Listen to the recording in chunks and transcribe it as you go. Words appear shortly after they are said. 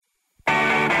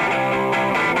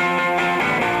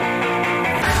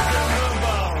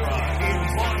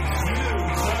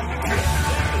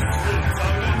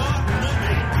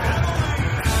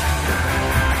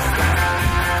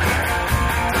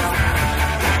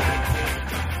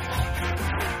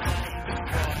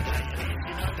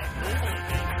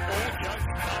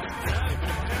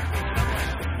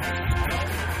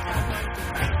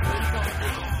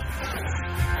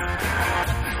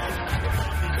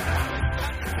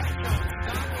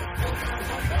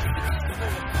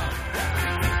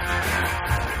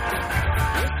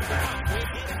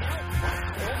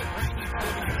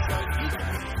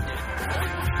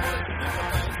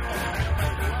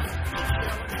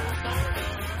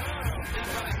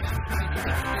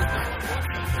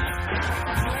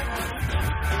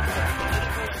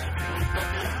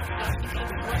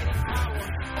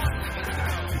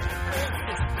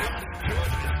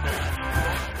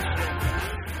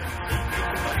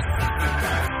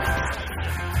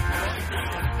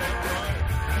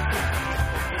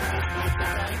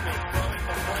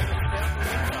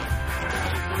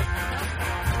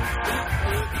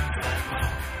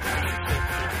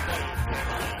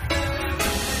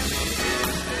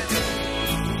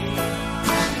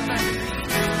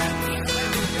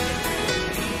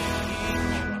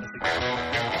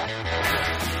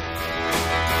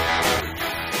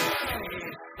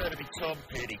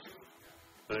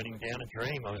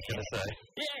dream, I was going to say.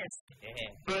 Yes! Yeah.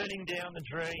 Burning down the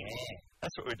dream. Yeah.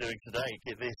 That's what we're doing today.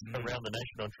 Get this around the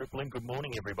nation on Triple M. Good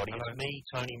morning, everybody. Hello. It's me,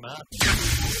 Tony Martin.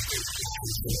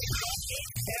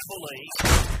 Heavily.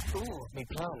 Ooh, me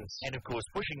plums. And, of course,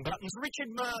 pushing buttons, Richard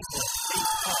Master.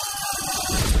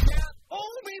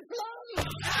 All me plums!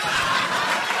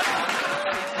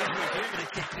 We're going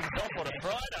to kick things off on a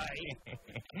Friday.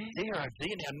 Dear, oh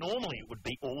dear. Now, normally it would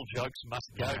be all jokes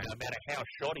must go, no matter how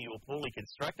shoddy or poorly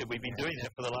constructed. We've been doing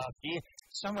that for the last year.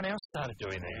 Someone else started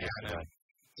doing that yesterday.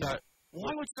 So,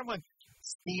 why would someone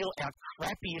steal our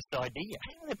crappiest idea?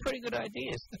 They're pretty good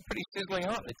ideas. They're pretty sizzling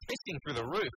hot. They're testing through the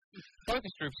roof.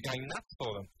 Focus groups are going nuts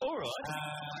for them. All right.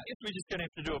 I guess we're just going to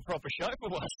have to do a proper show for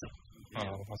once.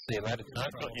 Oh, I'll see you later. No,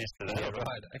 not used to that. Yeah,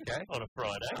 right. Okay. On a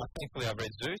Friday. Thankfully, I've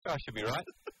read Zeus, so I should be right.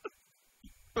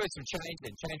 Put some change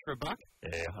then. Change for a buck.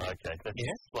 Yeah, okay. That's a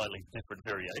slightly different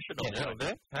variation on that'll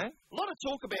do. Hey? A lot of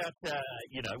talk about,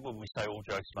 when we say all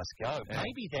jokes must go. Yeah.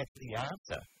 Maybe that's the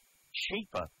answer.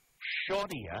 Cheaper,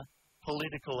 shoddier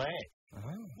political ads. Oh.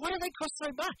 Why do they cost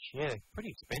so much? Yeah,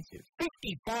 pretty expensive.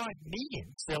 55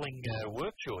 million selling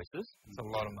work choices. It's a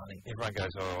lot of money. Everyone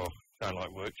goes, oh, don't like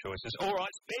work choices. All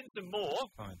right, spend some more.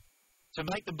 Fine. To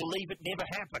make them believe it never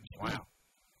happened. Wow.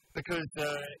 Because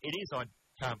it is, I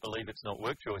can't believe it's not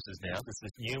work choices now. There's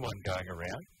this new one going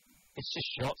around. It's just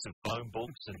shots of phone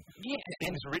books and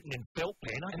things written in felt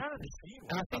pen. I don't understand.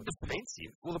 And I think it's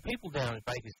expensive. Well, the people down at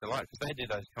Baker's Delight, because they do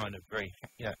those kind of very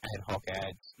ad hoc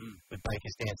ads with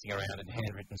bakers dancing around and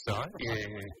handwritten signs. Yeah.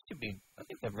 I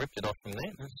think they've ripped it off from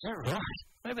them. Is that right?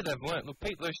 Maybe they've learnt. Look,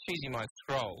 people, those cheesy mind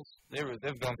scrolls,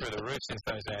 they've gone through the roof since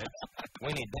those ads.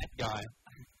 We need that guy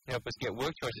to help us get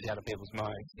work choices out of people's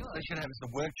minds. You know what they should have is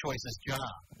the work choices jar.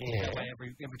 Yeah. That way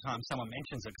every time someone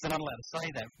mentions it, because they're not allowed to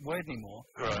say that word anymore.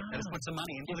 Right. They just put some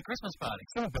money into the Christmas party.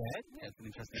 It's not bad. Yeah, it's an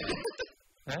interesting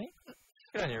Hey?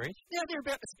 Good on you, Rich. Now they're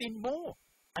about to spend more.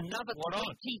 Another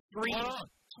 $23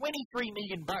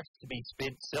 million to be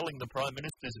spent selling the Prime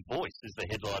Minister's voice is the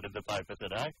headline of the paper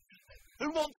today.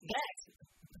 Who wants that?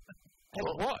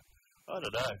 Well, what? I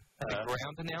don't know. The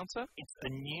ground announcer? It's a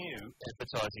new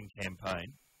advertising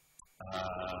campaign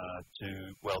to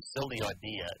sell the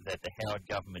idea that the Howard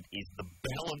government is the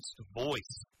balanced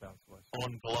voice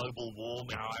on global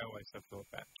warming. No, I always have thought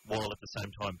that. While at the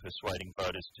same time persuading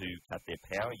voters to cut their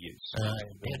power use. Now,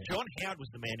 John Howard was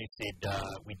the man who said,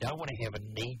 we don't want to have a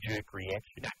knee-jerk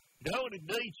reaction. We don't want a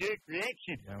knee-jerk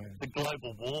reaction to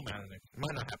global warming. It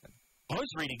might not happen. I was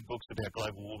reading books about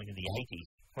global warming in the 80s.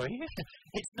 Well, yeah.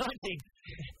 It's 19...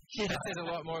 That says a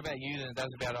lot more about you than it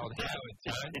does about old Howard,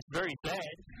 Joe. It's very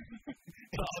sad.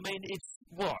 But, I mean, it's,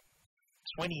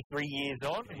 23 years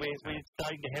on? We're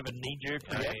starting to have a knee-jerk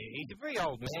reaction. He's a very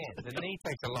old man. The knee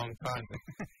takes a long time to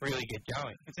really get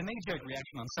going. It's a knee-jerk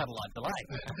reaction on satellite delay.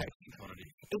 That's what it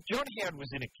is. If John Howard was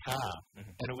in a car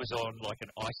and it was on like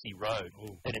an icy road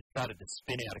and it started to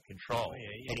spin out of control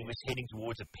and he was heading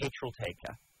towards a petrol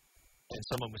tanker and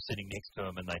someone was sitting next to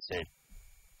him and they said,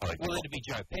 well, it'd be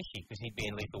Joe Pesci because he'd be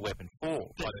in Lethal Weapon 4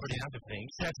 by the sound of things.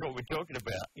 That's what we're talking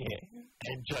about. Yeah.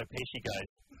 And Joe Pesci goes,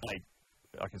 mate,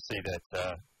 I can see that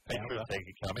petrol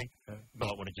tanker coming.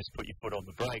 Might want to just put your foot on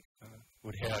the brake.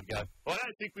 Would Howard go, I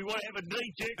don't think we want to have a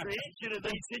knee-jerk reaction to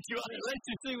these situations. Let's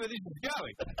just see where this is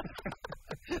going.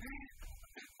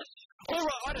 All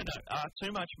right, I don't know. Too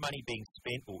much money being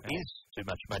spent, or is too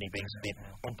much money being spent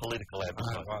on political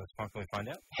advertising? That's fine. Can we find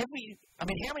out? How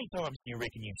many times do you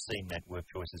reckon you've seen that work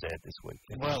choices ad this week?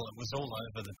 Well, it was all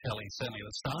over the telly, certainly at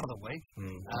the start of the week.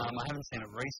 I haven't seen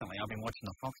it recently. I've been watching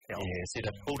the Foxtel. Yeah, see,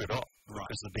 they've pulled it off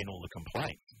because there've been all the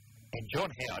complaints. And John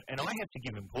Howard, and I have to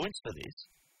give him points for this,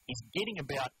 is getting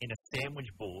about in a sandwich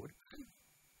board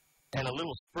and a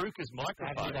little spruikers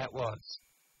microphone. That was.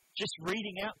 Just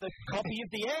reading out the copy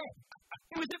of the ad.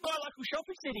 It was at my local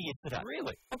shopping centre yesterday.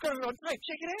 Really? I've got it on tape.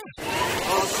 Check it out.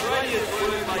 Australia's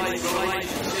workplace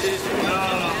relations system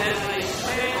has a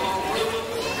set of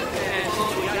rules and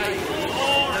obligations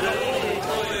that all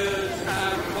employers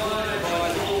are required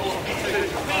by law to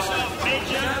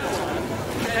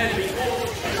and be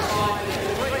forced to sign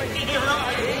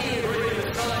any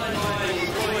agreement signed by an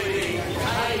employee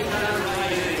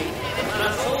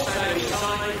must also be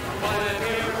signed by the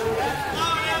parent.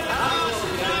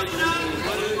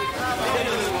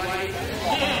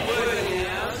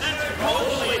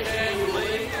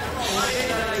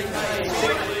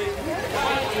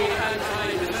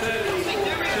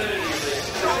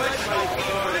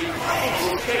 Authority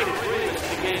will keep it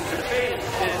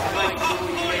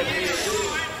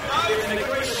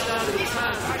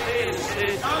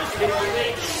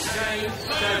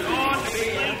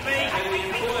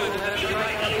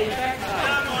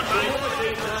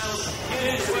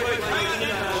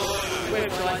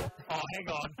hang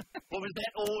on. What was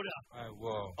that order? Oh,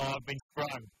 whoa. Oh, I've been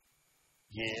sprung.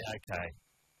 Yeah, okay.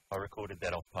 I recorded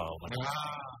that off Parliament.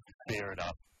 Fair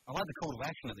enough. I like the call to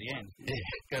action at the end. Yeah.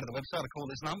 Go to the website and call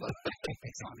this number.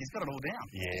 Excellent. He's got it all down.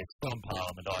 Yeah, it's from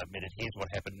Parliament. I admit it. Here's what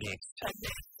happened next.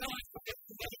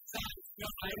 The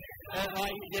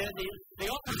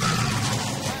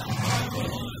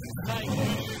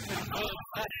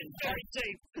very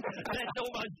deep. That's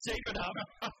almost deep enough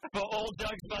for all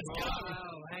Jugs Must Go.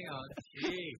 Oh, hang on.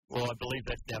 Gee. Well, I believe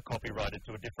that's now copyrighted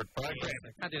to a different program.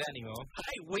 I can't do that anymore.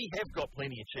 Hey, we have got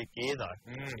plenty of cheap gear, though.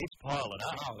 It's piling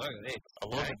up. Oh, look at this.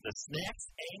 Along with the snacks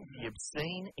and the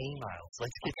obscene emails.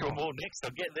 Let's get to them all next.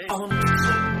 I'll get there.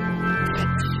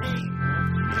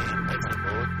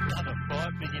 Another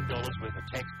 $5 million worth of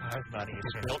taxpayers' money is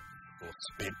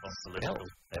spent on political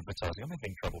advertising. I'm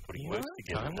having trouble putting words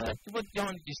together. What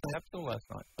time did you stay up till last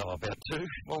night? Oh, about 2.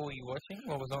 What were you watching?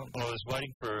 What was on? I was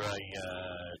waiting for a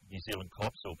New Zealand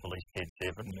Cops or Police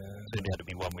 10-7. Turned out to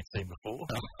be one we've seen before.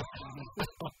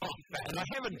 And I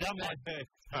haven't done that.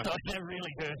 I have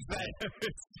really heard that.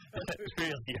 That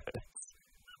really hurts.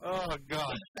 Oh,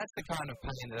 God. That's the kind of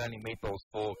pain that only Meatballs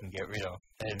 4 can get rid of.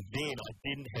 And then I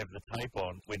didn't have the tape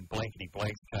on when Blankety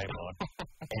Blanks came on.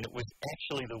 And it was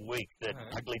actually the week that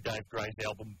Ugly Dave Gray's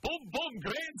album, Boom Boom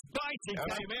Grand Spicy,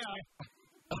 came out.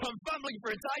 I'm fumbling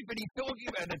for a tape and he's talking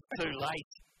about it. It's too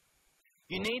late.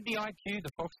 You need the IQ,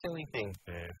 the Fox-telling thing.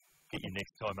 Yeah. Get you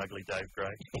next time, Ugly Dave Gray.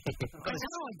 I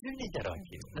do need that IQ.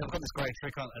 They've got this great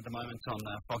trick at the moment on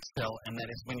Foxtel, and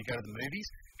that is when you go to the movies,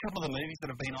 a couple of the movies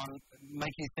that have been on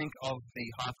make you think of the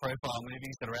high-profile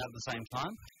movies that are out at the same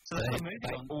time. So there's a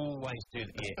movie on. Always do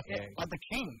that. Yeah. Like The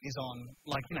King is on,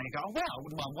 like, you know, you go, oh, wow, I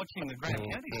wouldn't mind watching the Graham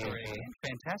Kennedy story again.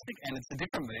 Fantastic. And it's a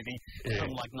different movie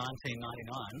from, like,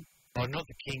 1999. Oh, not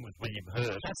The King with William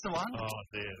Hurt. That's the one. Oh,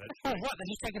 there. That's Oh, what? They're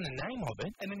just taking the name of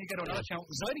it. And then you go to another channel,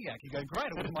 Zodiac. You go,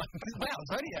 great, I wouldn't mind. Wow,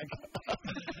 Zodiac.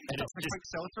 And it's a quick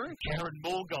sell-through. Karen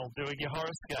Morgold doing your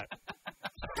horoscope.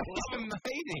 It's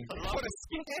amazing. What a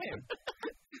scam.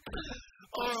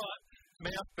 All right.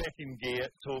 Mouth back in gear,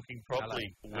 talking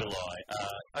properly, will I?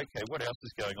 Okay, what else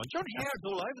is going on? John Howard's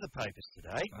all over the papers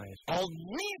today. I'll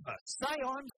never say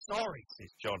I'm sorry,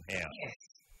 says John Howard. Yes.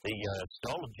 The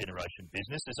stolen generation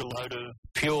business is a load of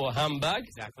Pure humbug.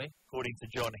 Exactly. According to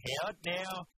John Howard.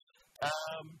 Now,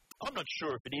 I'm not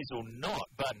sure if it is or not,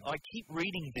 but I keep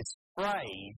reading this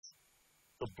phrase,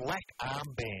 the black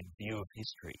armband view of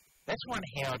history. That's one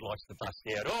Howard likes to bust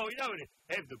out. Oh, you know,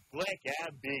 have the black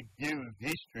armband view of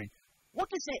history. What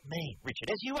does that mean,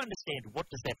 Richard? As you understand, what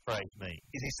does that phrase mean?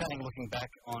 Is he saying looking back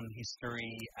on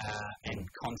history and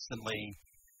constantly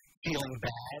feeling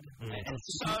bad and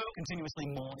continuously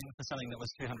mourning for something that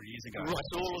was 200 years ago? Right,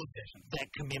 so all of that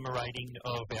commemorating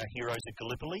of our heroes at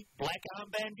Gallipoli, black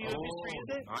armband view of history, is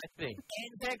it? Might be.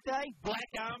 Anzac Day,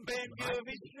 black armband view of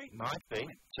history? Might be.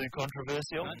 Too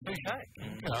controversial? Touche.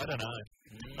 I don't know.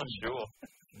 Not sure.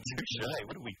 Touche.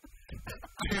 What do we...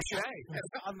 Touche.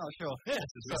 I'm not sure. Yes,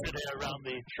 we sit there around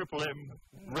the Triple M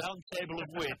round table of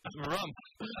wit. Rump.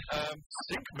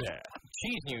 Sick man.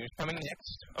 Cheese news coming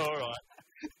next. All right.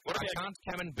 What I can't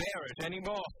come and bear it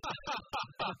anymore.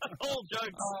 All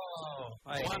jokes. Oh,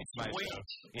 once went.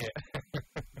 Yeah.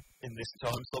 In this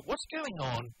time slot. What's going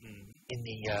on in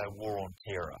the war on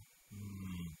terror?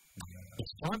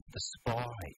 It's time for the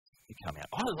spies to come out.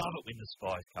 I love it when the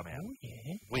spies come out. Oh,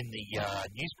 yeah. When the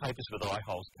newspapers with eye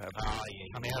holes come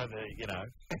out of the,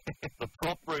 the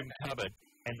prop room cupboard.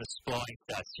 And the spying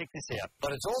starts. Check this out.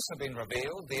 But it's also been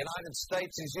revealed the United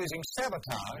States is using sabotage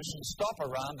to stop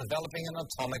Iran developing an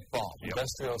atomic bomb.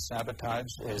 Industrial sabotage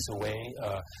is a way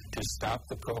to stop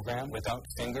the program without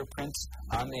fingerprints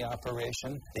on the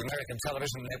operation. The American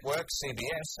television network,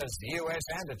 CBS, says the U.S.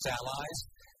 and its allies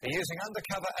are using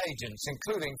undercover agents,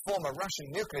 including former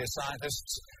Russian nuclear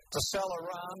scientists, to sell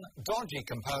Iran dodgy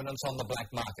components on the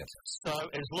black market. So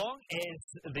as long as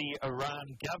the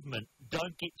Iran government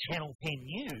don't get Channel 10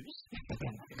 News,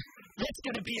 that's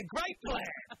going to be a great plan.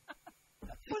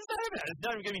 What's that about?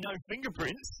 There's going to be no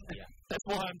fingerprints. Yeah. That's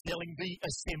why I'm telling the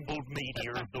assembled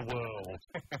media of the world.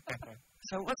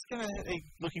 So what's going to be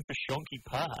looking for Shonky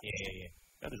Park? Yeah.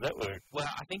 How does that work? Well,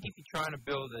 I think if you're trying to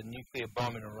build a nuclear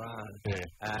bomb in Iran,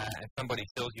 and somebody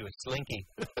sells you a slinky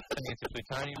against a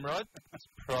plutonium rod, it's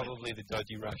probably the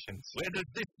dodgy Russians. Where does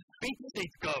this beat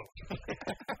go?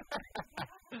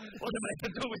 What am I to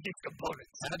do with these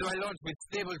components? How do I launch with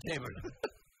stable table?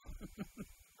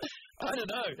 I don't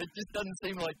know. It just doesn't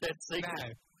seem like that secret.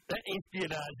 No. That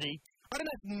espionage. I don't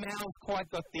know if Mao's quite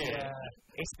got the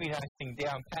espionage thing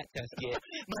down pat just yet.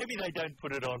 Maybe they don't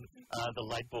put it on the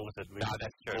late balls at which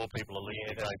more people are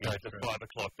listening. They go to 5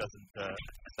 o'clock doesn't have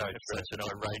such an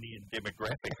Iranian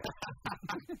demographic.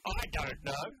 I don't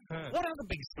know. What other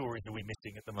big stories are we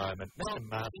missing at the moment? Mr.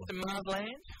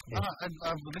 Marsland?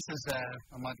 This is,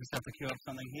 I might just have to queue up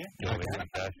something here. Yeah,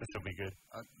 okay. This will be good.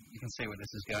 You can see where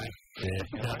this is going. Yeah,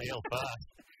 hell fast.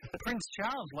 Prince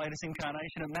Charles' latest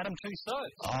incarnation of Madame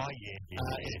Tussauds. Oh,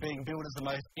 yeah. Is being billed as the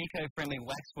most eco-friendly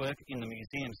waxwork in the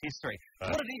museum's history.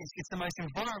 What it is, it's the most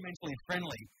environmentally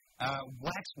friendly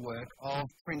waxwork of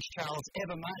Prince Charles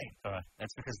ever made.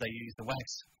 That's because they use the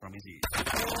wax from his ears.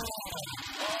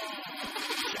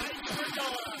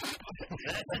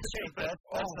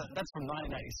 That's from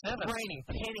 1987. Raining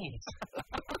pennies.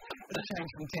 It's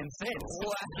changed from 10 cents.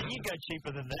 Wow, you go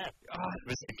cheaper than that,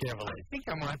 Mr. Cavalier. I think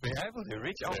I might be able to,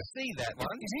 Rich. I'll see that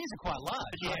one. His ears are quite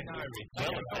large. Yeah, no, Rich.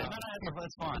 No,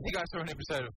 that's fine. I think I saw an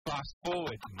episode of Fast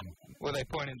Forward where they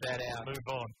pointed that out. Move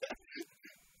on.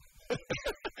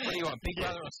 What do you want, Big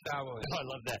Brother or Star Wars? I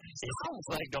love that. He's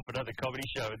flagged off another comedy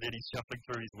show and then he's shuffling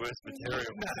through his worst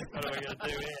material. What are we going to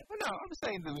do here? Well, no, I'm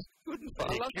saying there was good and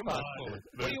fun. I love Fast Forward.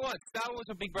 What do you want, Star Wars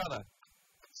or Big Brother?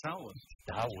 Star Wars.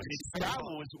 Star Wars. It's Star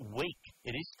Wars week.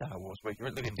 It is Star Wars week.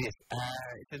 Look at this.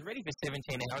 It says ready for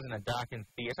 17 hours in a darkened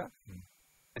theatre.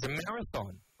 There's a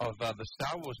marathon of the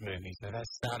Star Wars movies. So that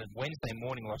started Wednesday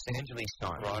morning Los Angeles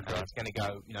time. Right. It's going to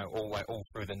go, all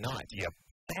through the night. Yep.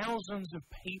 Thousands of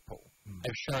people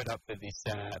have showed up for this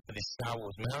Star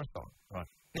Wars marathon. Right.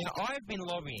 Now, I've been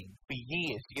lobbying for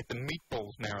years to get the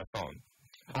Meatballs marathon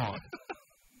on.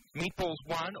 Meatballs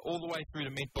 1 all the way through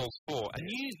to Meatballs 4. And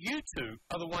you two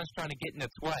are the ones trying to get in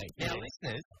its way. Now,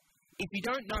 listeners, if you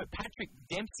don't know Patrick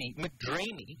Dempsey,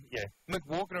 McDreamy,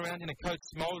 walking around in a coat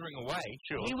smouldering away,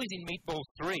 he was in Meatballs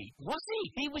 3. Was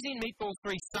he? He was in Meatballs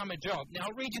 3 Summer Job. Now,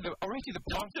 I'll read you the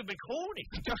Dr. McHorny.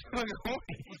 Dr.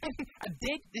 McHorny.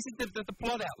 This is the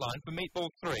plot outline for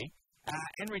Meatballs 3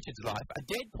 and Richard's life. A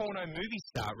dead porno movie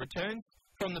star returns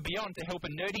from the beyond to help a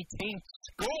nerdy teen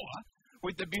score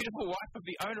with the beautiful wife of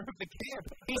the owner of the camp.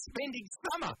 He's spending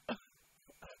summer.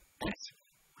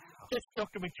 That's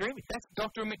Dr. McDreamy. That's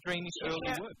Dr. McDreamy's early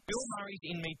work. Bill Murray's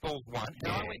in Meatballs 1.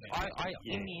 Now,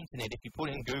 in the internet, if you put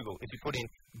in Google, if you put in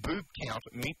boob count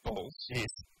Meatballs,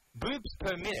 boobs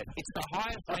per minute, it's the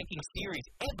highest ranking series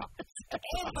ever.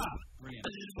 Ever!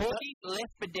 Porky's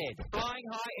left for dead. Flying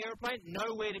high airplane,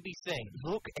 nowhere to be seen.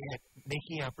 Look at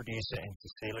Nikki, our producer, and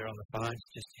Cecilia on the phone,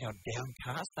 just how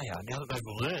downcast they are now that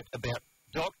they've learnt about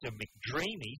Dr.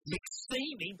 McDreamy,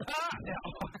 McSteamy Park.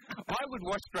 Now, I would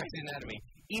watch Grey's Anatomy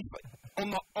if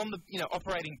on the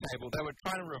operating table they were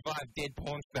trying to revive dead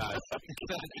porn stars so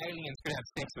that aliens could have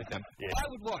sex with them. Yeah. I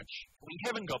would watch. We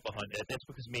haven't got behind that. That's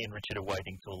because me and Richard are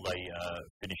waiting till they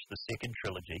finish the second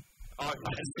trilogy.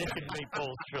 The second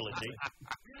Meatballs trilogy.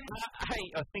 Hey,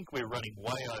 I think we're running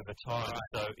way over time,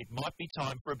 so it might be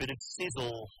time for a bit of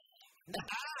sizzle.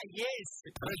 Yes.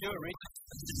 What do it, Rich?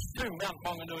 2 Mount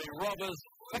Maunganui robbers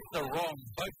picked the wrong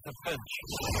boat to pinch,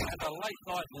 and a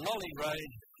late-night lolly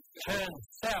raid turned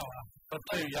sour for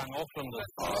 2 young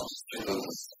Aucklanders.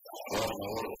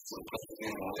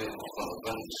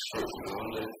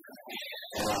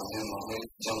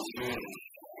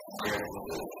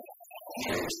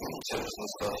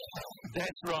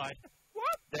 That's right.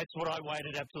 What? That's what I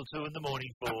waited up till 2 in the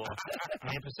morning for. An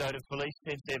episode of Police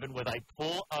 10-7 where they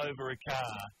pull over a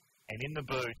car and in the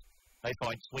boot they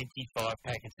find 25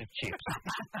 packets of chips.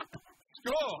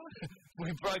 Sure!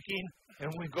 We broke in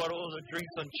and we got all the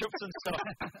drinks on chips and stuff.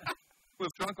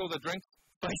 We've drunk all the drinks.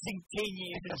 Facing 10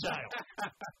 years in jail.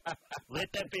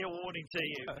 Let that be a warning to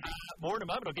you. More in a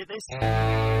moment, I'll get this.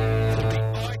 The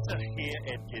here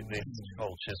at Get This,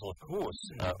 Cole Chisel, of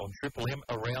course, on Triple M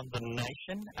around the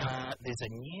nation. There's a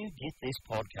new Get This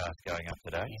podcast going up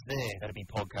today. Is there? That'll be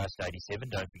podcast 87.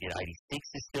 Don't forget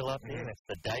 86 is still up there. That's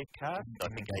the Dave cast. I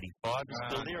think 85 is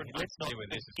still there. And let's not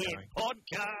forget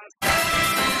podcast.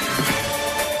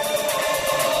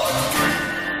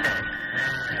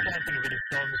 I can't think of any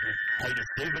songs with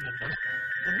 87 in them.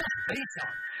 There must be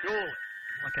some, surely.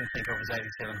 I can think of as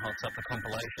 87 Hots Up the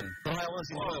compilation. But I always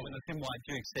enjoy when the Tim White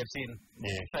Duke steps in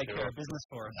and take care of business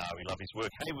for us. No, we love his work.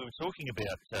 Hey, we were talking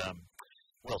about,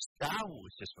 Star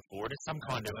Wars just before it. It's some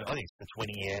kind of, I think it's the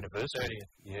 20-year anniversary. 30th.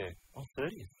 Yeah. Oh,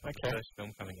 30th. Okay. First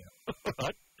film coming out.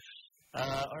 Right.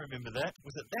 I remember that.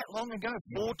 Was it that long ago?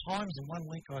 4 times in 1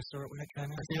 week I saw it when it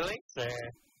came out. Really? So,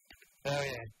 oh,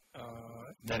 yeah.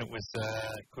 Then it was,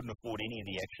 couldn't afford any of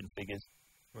the action figures.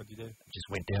 What'd you do? Just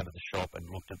went down to the shop and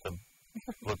looked at them.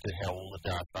 Looked at how all the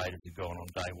Darth Vaders had gone on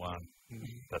day 1.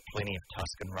 But plenty of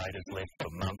Tusken Raiders left for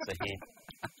months ahead.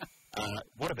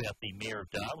 What about the Mayor of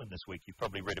Darwin this week? You've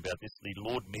probably read about this. The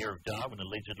Lord Mayor of Darwin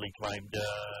allegedly claimed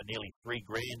nearly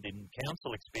 $3,000 in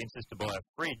council expenses to buy a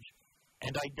fridge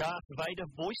and a Darth Vader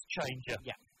voice changer,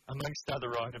 amongst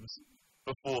other items,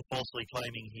 before falsely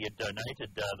claiming he had donated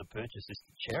the purchases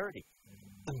to charity.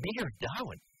 The Mayor of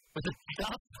Darwin with a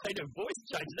Darth Vader voice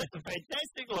changer. That's a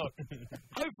fantastic look.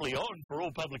 Hopefully on for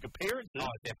all public appearances. Oh,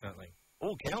 definitely.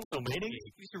 All council meetings.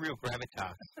 He's a real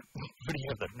gravitas. But you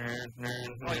have the...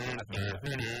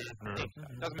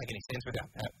 Doesn't make any sense without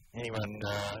that. Anyone,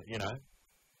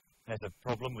 has a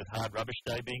problem with Hard Rubbish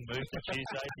Day being moved to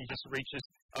Tuesday, he just reaches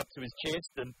up to his chest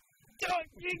and...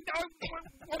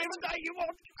 whatever day you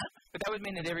want. But that would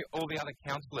mean that all the other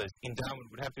councillors in Darwin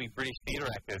would have to be British theatre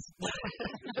actors.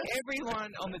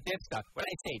 Everyone on the Death Star. What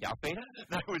did I say, Darth Vader?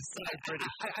 That was so British.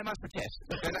 I must protest.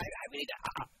 Because I need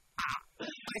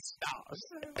my stars.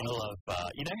 I love,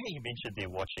 you know how you mentioned they're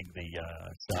watching the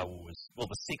Star Wars, the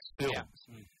 6 films,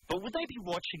 but would they be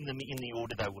watching them in the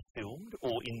order they were filmed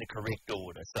or in the correct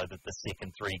order so that the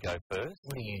second 3 go first?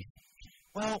 What do you...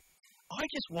 Well, I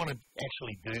just want to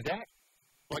actually do that.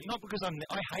 Like, not because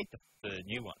I hate the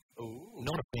new one. Ooh.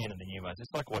 Not a fan of the new ones.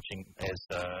 It's like watching, as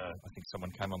I think someone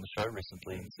came on the show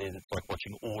recently and said it's like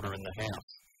watching Order in the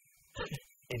House.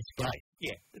 In space.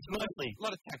 Yeah. It's mostly... A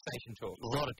lot of taxation talk.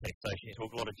 A lot of taxation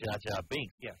talk, a lot of Jar Jar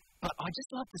Binks. Yeah. But I just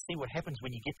love to see what happens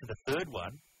when you get to the third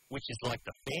one, which is like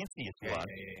the fanciest one,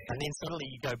 and then suddenly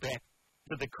you go back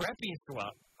to the crappiest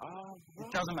one. Oh, right.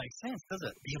 It doesn't make sense, does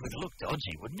it? It would look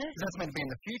dodgy, wouldn't it? That's meant to be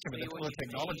in the future, but the cooler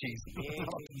technologies.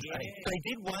 They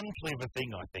did one clever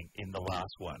thing, I think, in the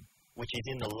last one, which is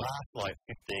in the last,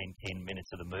 10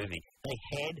 minutes of the movie. They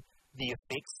had the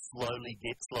effects slowly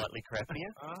get slightly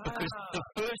crappier. Because the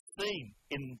first scene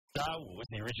in Star Wars,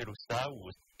 the original Star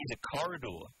Wars, is a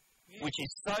corridor, which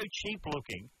is so cheap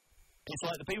looking. It's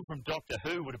like the people from Doctor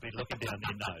Who would have been looking down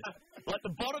their nose. Like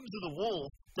the bottoms of the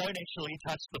wall don't actually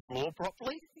touch the floor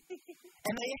properly.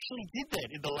 And they actually did that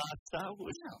in the last Star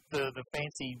Wars. The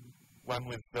fancy one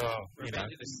with, that guy.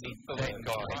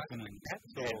 That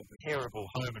terrible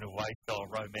home and away style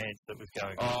romance that was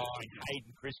going on between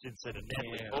Hayden Christensen and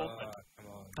Natalie Portman.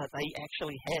 But they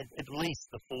actually had at least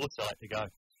the foresight to go,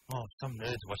 some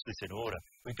nerds watch this in order.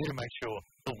 We better make sure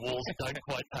the walls don't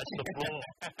quite touch the floor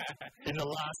in the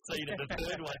last scene of the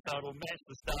third one, so it'll match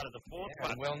the start of the fourth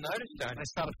one. Well noticed, don't they?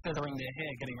 Started feathering their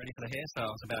hair, getting ready for the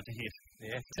hairstyles about to hit.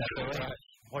 Yeah, exactly right.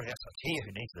 What else? I'll tell you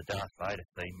who needs the Darth Vader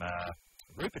theme.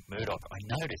 Rupert Murdoch, I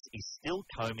noticed, is still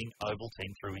combing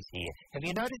Ovaltine through his hair. Have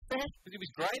you noticed that? Because he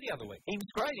was grey the other week. He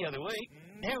was grey the other week.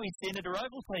 Now he's Senator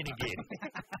Ovaltine again.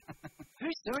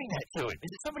 Who's doing that to him?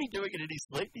 Is it somebody doing it in his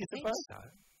sleep, do you suppose? So.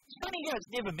 It's funny how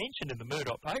it's never mentioned in the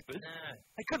Murdoch papers. No.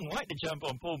 They couldn't wait to jump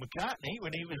on Paul McCartney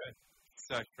when he was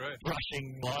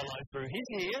brushing Milo through his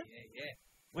hair. Yeah.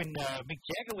 When Mick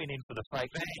Jagger went in for the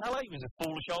fake colour, he was a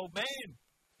foolish old man.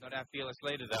 Not our fearless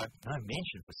leader, though. No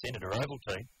mention for Senator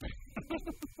Ovaltine.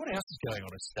 What else is going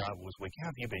on at Star Wars Week? How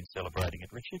have you been celebrating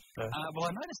it, Richard? Well,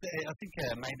 I noticed that, I think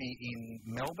maybe in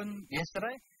Melbourne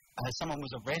yesterday, someone was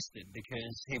arrested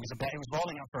because he was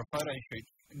rolling up for a photo shoot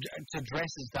to dress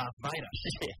as Darth Vader.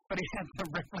 But he had the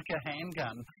replica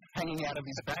handgun hanging out of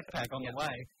his backpack on the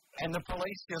way, and the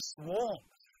police just swarmed.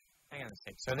 Hang on a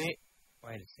sec. So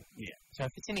wait a sec. Yeah. So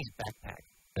if it's in his backpack,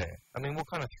 I mean, what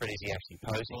kind of threat is he actually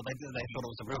posing? Well, they thought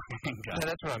it was a real handgun. No,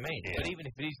 that's what I mean. Yeah. But even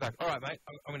if he's like, all right, mate,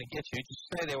 I'm going to get you, just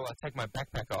stay there while I take my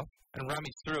backpack off and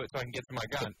rummage through it so I can get to my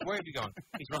gun. Where have you gone?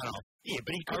 He's run off. Yeah,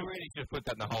 but he could really should have put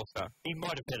that in the holster. He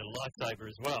might have had a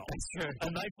lightsaber as well. That's true.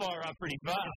 And they fire up pretty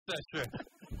fast. That's true.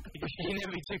 You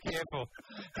never be too careful.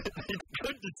 It's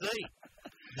good to see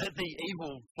that the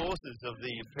evil forces of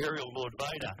the Imperial Lord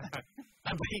Vader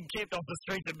are being kept off the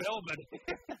streets of Melbourne.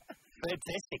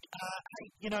 Fantastic.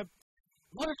 A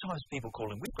lot of times people call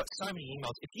in. We've got so many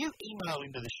emails. If you email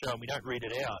into the show and we don't read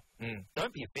it out,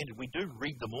 don't be offended. We do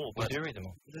read them all. We do read them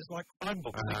all. There's like phone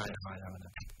books. I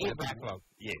know. A backlog.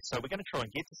 Yeah, so we're going to try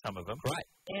and get to some of them. Right.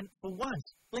 And for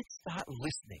once, let's start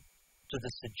listening to the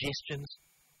suggestions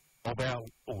of our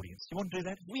audience. You want to do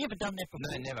that? Have we ever done that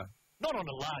before? No, never. Not on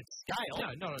a large scale.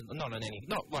 No, not on any.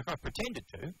 Not like I pretended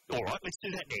to. All right, let's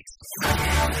do that next.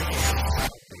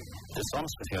 It's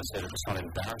honest with you, I said it's not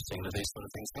embarrassing that these sort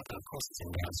of things happen. Of course it's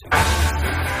embarrassing.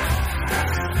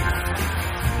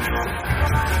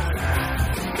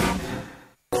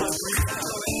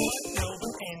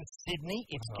 Melbourne and Sydney,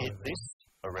 it's Get This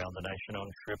around the nation on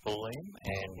Triple M.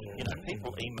 And,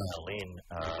 people email in,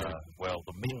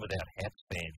 the Men Without Hats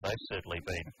fans, they've certainly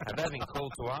been. They've been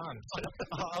called to arms.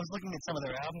 I was looking at some of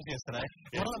their albums yesterday.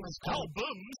 Yeah. One of them is called...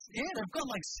 Albums? Yeah, they've got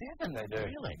like 7. They do.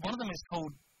 Really? One of them is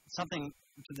called something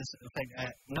to this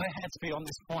effect. No hats beyond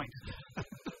this point.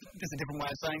 Just a different way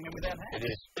of saying men without hats. It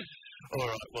is. All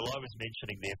right. Well, I was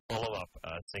mentioning their follow-up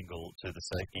single to the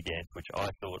Safety Dance, which I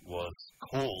thought was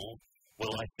called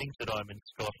Well, I think that I'm in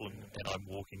Scotland and I'm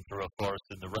walking through a forest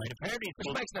in the rain. Apparently it's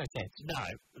Which makes no sense. No,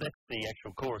 that's the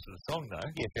actual chorus of the song, though.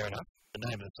 Yeah, fair enough. The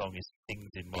name of the song is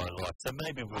Things in My Life. So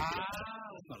maybe we'll get that.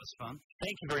 That's not as fun.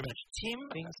 Thank you very much, Tim.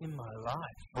 Things in my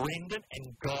life. Brendan and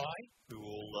Guy, who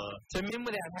all... So Men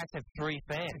Without Hats have 3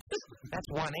 fans. That's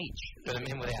one each for the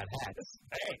Men Without Hats.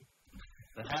 Hey.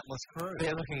 The hatless crew.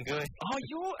 They're looking good. Oh, I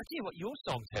tell you what, your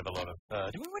songs have a lot of...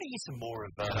 do we want to hear some more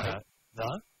of... no?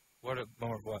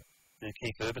 More of what? The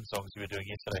Keith Urban songs we were doing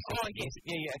yesterday. Oh, yes.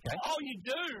 Yeah, okay. Oh, you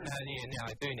do?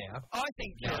 I do now. I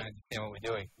think... Now I understand what we're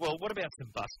doing. Well, what about some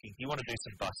busking? Do you want to do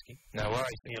some busking? No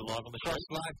worries. Are you live on the show? It's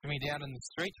live for me down in the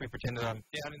streets. We pretend that I'm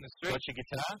down in the streets. Got your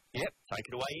guitar? Yep. Take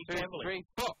it away,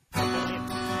 4.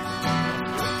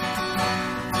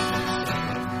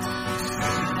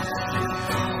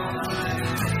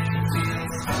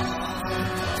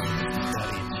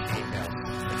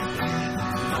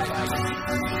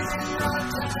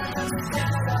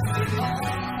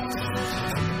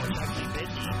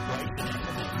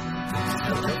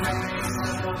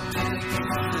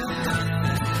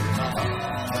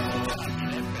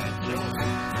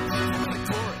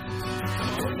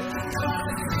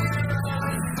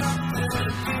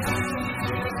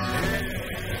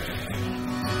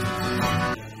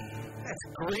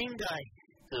 Green Day.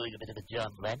 Doing a bit of a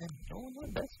John Lennon. Oh, no,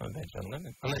 that's not that John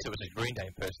Lennon. Unless it was a Green Day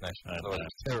impersonation. I thought it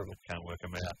was terrible. Can't work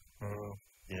them out.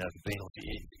 You know, the Beatles,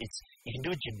 you can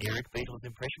do a generic Beatles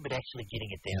impression, but actually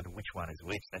getting it down to which one is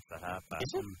which, that's the hard part.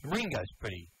 Is it? Ringo's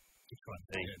pretty. Which one's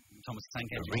he? Thomas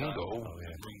Tank Engine. Ringo. Oh,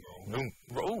 yeah. Ringo.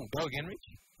 Oh, go again, Rich.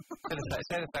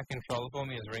 Say the fact controller for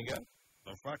me as Ringo.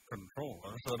 The fact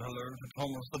controller said hello to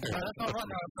Thomas the No, that's not right.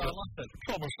 No, I lost it.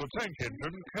 Thomas the Tank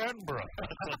Engine, Canberra.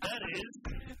 That's what that is.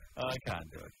 I can't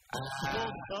do it.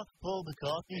 Paul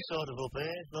McCartney sort of up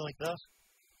there, like that.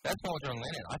 That's not John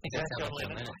Lennon. I think that's John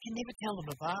Lennon. I can never tell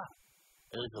them apart.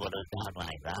 Who's the one who's down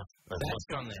like that? That's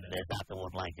John Lennon. There's not the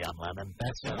one like John Lennon.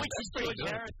 That's John Lennon. Which is George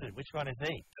Harrison? Which one is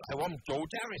he? I want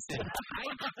George Harrison.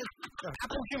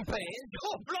 Apples and pears.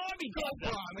 Oh, blimey, God,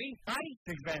 blimey. Hey,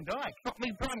 Big Van Dyke. got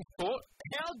me transport.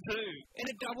 How do? In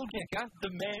a double-decker. The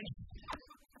man.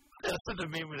 That's the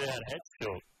Men Without Hats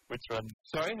talk. Which one?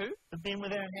 Sorry, who? The Men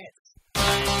Without Hats.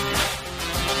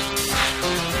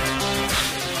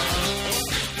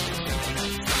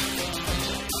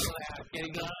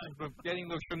 Getting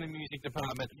looks from the music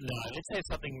department. No, let's have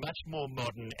something much more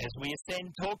modern as we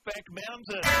ascend Talkback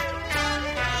Mountain.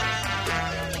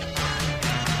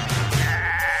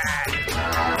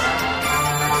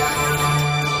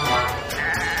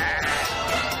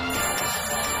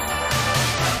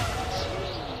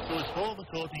 So it's Paul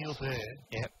McCartney up there.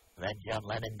 Yep. Then John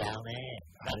Lennon down there.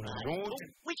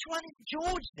 Which one is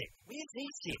George then? Where's he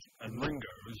sit? And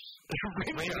Ringo's.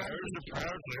 Ringo's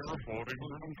apparently reporting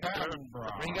from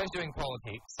Canberra. Ringo's doing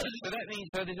politics. So that means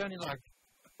there's only like,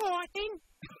 all right then.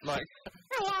 Like,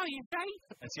 how are you, Dave?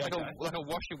 That's like a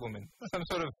washerwoman. Some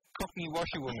sort of cockney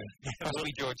washerwoman. Must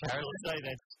be George Harrison. I'll say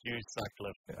that's Stu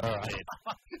Sutcliffe. All right.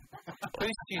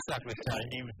 Who's Stu Sutcliffe?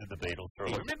 He was in the Beatles for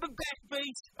a while. Remember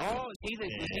Backbeat? Oh, he's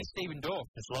Stephen Dorff.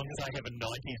 As long as I have a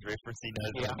 90s reference, he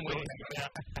knows what I'm talking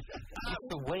about.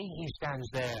 The way he stands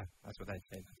there. That's what they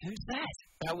said. Who's that?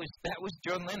 That was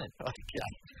John Lennon.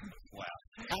 Okay. Wow.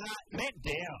 Matt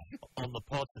Dow on the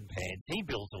pots and pans, he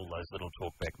builds all those little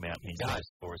talkback mountains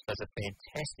for us. Does a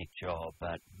fantastic job,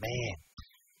 but man,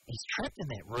 he's trapped in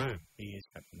that room. He is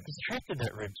trapped in that. He's trapped in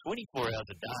that room 24 hours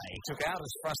a day. He took out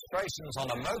his frustrations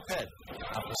on a moped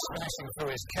after smashing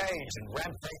through his cage and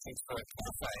rampaging through a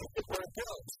cafe where a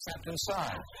girl was trapped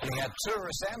inside. And he had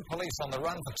tourists and police on the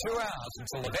run for 2 hours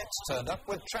until the vets turned up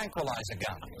with tranquilizer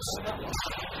guns.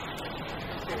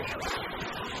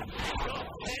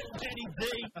 Danny D,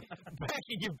 back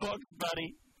in your box,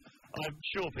 buddy. I'm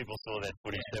sure people saw that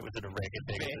footage. That was in a racket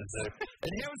thing.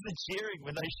 And how was the cheering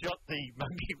when they shot the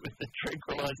monkey with the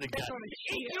tranquilizer gun?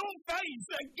 In your face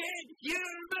again,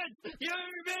 human!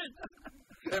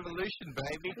 Revolution,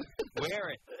 baby.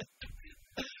 Wear it.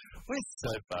 We're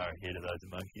so far ahead of those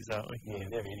monkeys, aren't we? Yeah,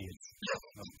 they're idiots.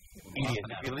 Idiots,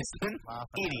 if you listen.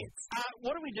 Idiots.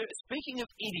 What do we do? Speaking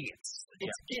of idiots,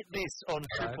 let's get this on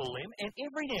Triple M, and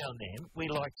every now and then we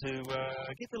like to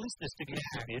get the listeners to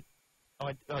contribute.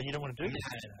 Oh, you don't want to do this?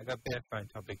 No, I got better phone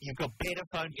topics. You've got better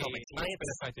phone topics. Yeah,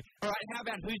 better phone topics. All right, how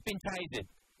about who's been tasered?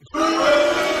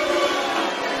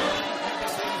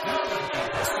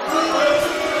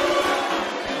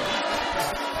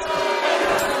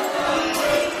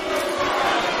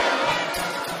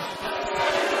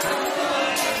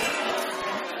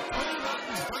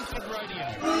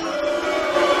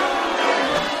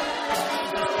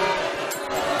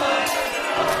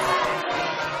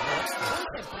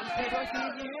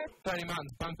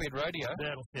 Martin's Bunkbed Rodeo.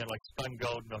 That'll sound like Spun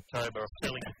Gold in October. I'm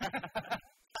telling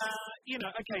you.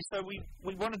 Okay, so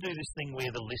we want to do this thing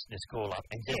where the listeners call up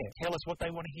and tell us what they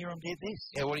want to hear on Dead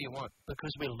This. Yeah, what do you want?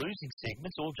 Because we're losing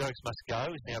segments. All Jokes Must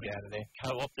Go is now out of there.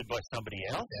 Co-opted by somebody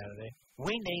else. Out of there.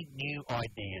 We need new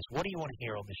ideas. What do you want to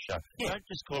hear on this show? Yeah. Don't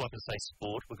just call up and say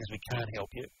sport because we can't help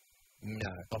you.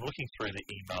 No. I'm looking through the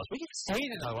emails. We can see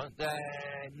it, though. The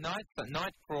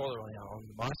Nightcrawler on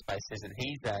MySpace says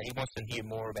that he wants to hear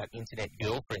more about internet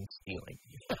girlfriend stealing.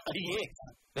 Yes.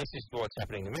 That's just what's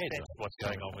happening to me. That's what's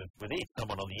going on with it.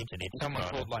 Someone on the internet. Someone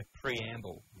called, like,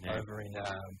 Preamble over in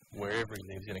wherever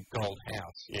he lives, in a gold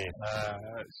house. Yeah.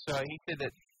 So he said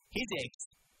that his ex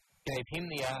gave him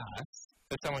the ass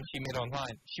for someone she met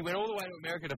online. She went all the way to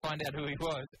America to find out who he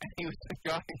was, and he was the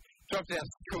guy who dropped out of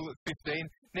school at 15,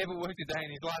 never worked a day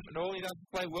in his life, and all he does is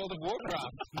play World of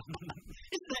Warcraft.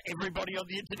 Isn't that everybody on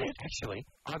the internet? Actually,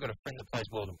 I got a friend that plays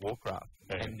World of Warcraft,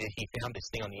 and he found this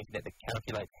thing on the internet that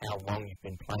calculates how long you've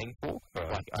been playing for,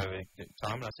 like over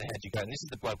time. And I said, how'd you go? And this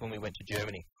is the bloke when we went to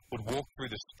Germany, would walk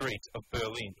through the streets of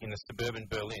Berlin, in the suburban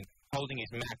Berlin, holding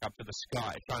his Mac up to the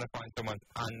sky, trying to find someone's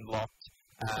unlocked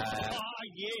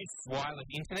wireless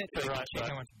internet to check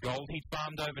how much gold he'd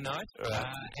farmed overnight.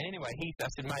 And anyway, I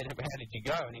said, mate, how did you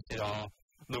go? And he said,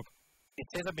 look, it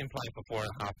says I've been playing for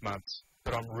 4.5 months,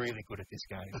 but I'm really good at this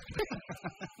game.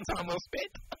 Time well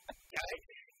spent. Okay.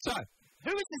 So,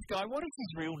 who is this guy? What is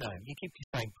his real name? You keep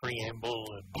saying Preamble.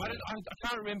 And, I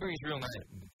can't remember his real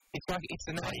name. It's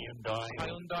the name.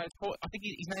 Hyundai. I think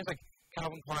his name's like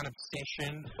Calvin Klein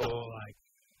Obsession or like,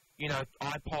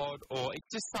 iPod, or it's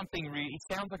just something really. It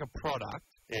sounds like a product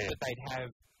that they'd have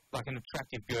like an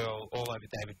attractive girl all over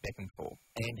David Beckham for.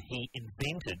 And he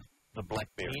invented the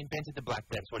BlackBerry. He invented the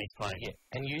BlackBerry. That's what he's playing. Yeah,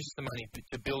 and uses the money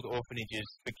to build orphanages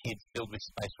for kids filled with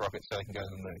space rockets so they can go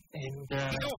to the moon. And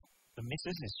the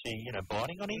missus, is she,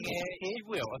 biting on him? Yeah, she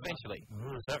will, eventually.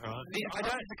 Is that right? Yeah, I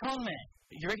don't. The con man.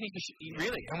 You reckon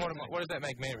really? And what does that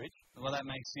make marriage? Well, that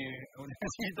makes you.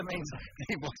 That means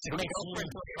people still make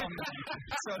con man.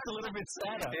 So it's a little bit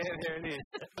sadder. Yeah, there it is.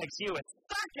 That makes you a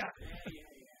sucker.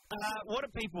 What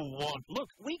do people want? Look,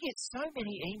 we get so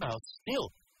many emails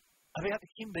still about the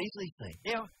Kim Beazley thing.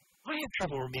 Yeah, I have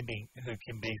trouble remembering who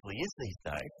Kim Beazley is these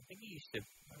days. I think he used to,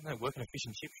 work in a fish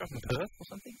and chip shop in Perth or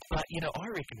something. But, I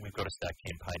reckon we've got to start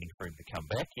campaigning for him to come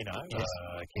back, Yes.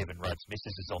 Kevin Rudd's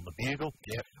missus is on the bugle.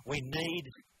 Yep. We need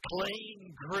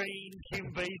clean, green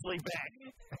Kim Beazley back.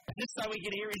 Just so we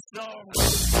can hear his song.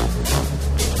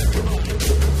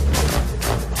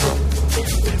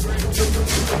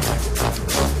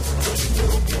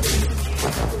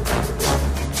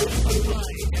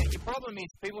 The problem is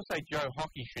people say Joe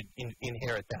Hockey should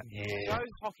inherit that. Yeah. Joe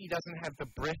Hockey doesn't have the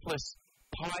breathless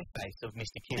pie face of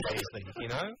Mr. Kim Beazley,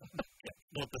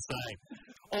 Not the same.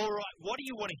 All right, what do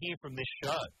you want to hear from this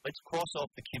show? Let's cross off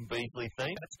the Kim Beazley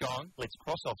theme. That's gone. Let's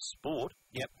cross off sport.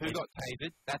 Yep. Who got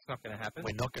tasered? That's not going to happen.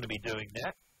 We're not going to be doing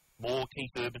that. More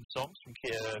Keith Urban songs from,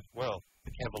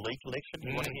 the Cavalier collection.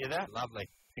 You want to hear that? Lovely.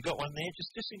 You got one there,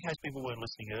 just in case people weren't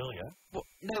listening earlier. Well,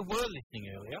 they were listening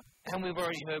earlier, and we've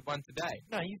already heard one today.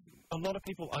 No, a lot of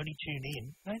people only tune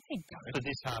in. No, they don't. For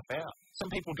this half hour. Some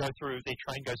people their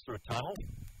train goes through a tunnel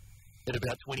at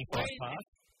about 25 past.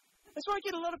 That's why I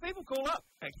get a lot of people call up.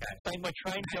 Okay. Saying my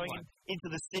train's going into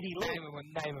the city loop.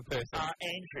 Name a person.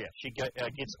 Andrea. She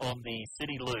gets on the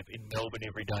city loop in Melbourne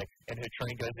every day, and her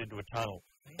train goes into a tunnel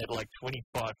at like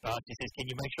 25 past. She says, can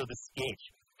you make sure the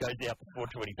sketch goes out before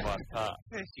 25 past?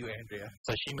 Thank you, Andrea.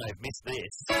 So she may have missed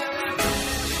this.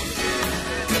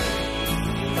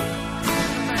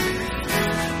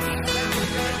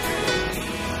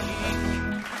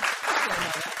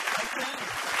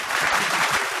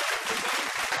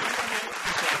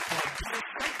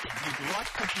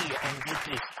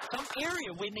 Some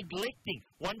area we're neglecting.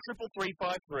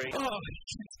 133353. Oh,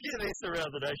 get this around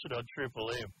the nation on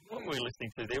Triple M. What were we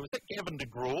listening to there? Was that Gavin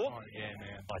DeGraw? Oh, yeah,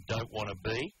 man. I don't want to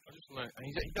be. I just learned.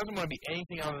 He doesn't want to be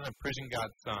anything other than a prison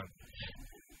guard's son.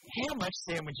 How much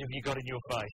sandwich have you got in your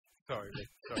face? Sorry,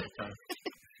 Tony.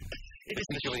 It is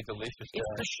actually delicious.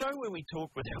 It's the show where we talk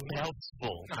with our mouths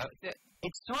full. No,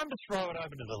 it's time to throw it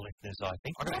over to the listeners, I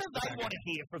think. What do they want to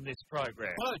hear from this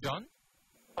program? Hello, John.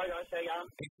 Hi guys, how you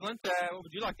going? Excellent. What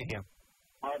would you like to hear?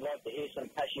 I'd like to hear some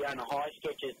Passiona High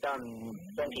sketches done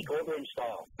Donkey Corbin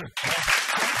style. No,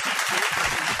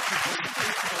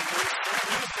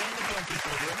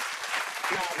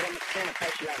 but I'm a fan of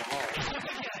Passiona High.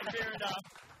 Okay, fair enough.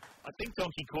 I think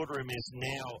Donkey Courtroom is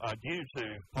now, due to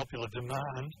popular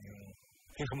demand,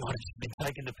 people might have been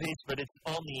taking the piss, but it's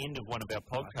on the end of one of our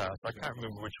podcasts. I can't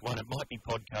remember which one. It might be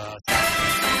podcast.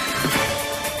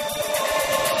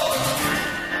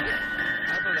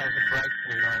 I thought that was a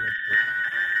breakthrough on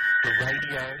the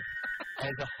radio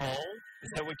as a whole. Is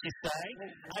that what you're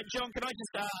saying? John, can I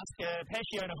just ask,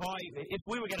 Passiona High, if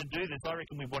we were going to do this, I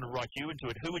reckon we'd want to write you into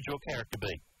it. Who would your character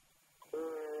be?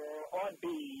 I'd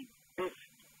be Biff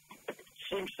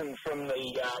Simpson from the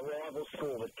rival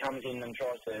school that comes in and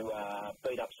tries to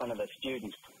beat up some of the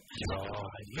students. Oh,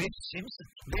 Biff Simpson.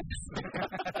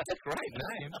 That's a great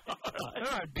name.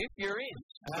 All right, Biff, you're in.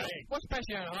 What's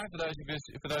Passiona High for those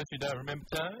who don't remember,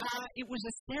 Tony? It was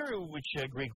a serial which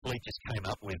Greg Fleet just came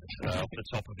up with off the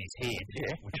top of his head,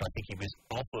 which I think he was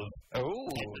off of at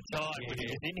the time when he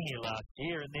was in here last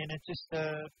year, and then it just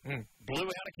blew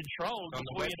out of control.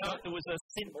 Before you know it, there was a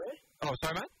Oh,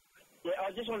 sorry, mate? Yeah,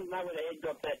 I just want to know whether Ed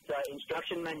got that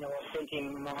instruction manual I sent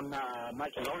him on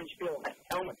making orange peel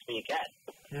helmets for your cat.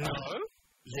 No.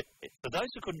 For those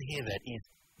who couldn't hear that, is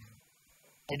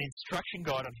an instruction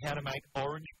guide on how to make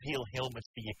orange peel helmets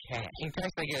for your cat. In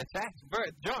case they get attacked.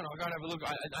 John, I'll go and have a look.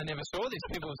 I never saw this.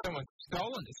 Someone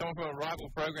stolen it. Someone from a rival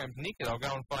program's nicked it. I'll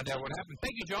go and find out what happened.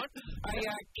 Thank you, John.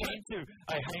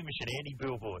 Hamish and Andy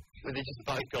billboard where they just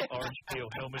both got orange peel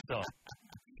helmets on.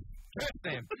 Good,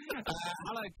 Sam.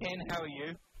 Hello, Ken. How are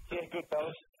you? Yeah, good,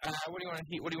 fellas. What do you want to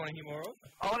hear? What do you want to hear more of?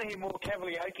 I want to hear more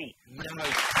Cavalioki. No.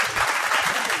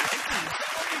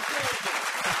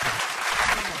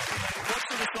 What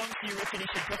sort of songs do you reckon he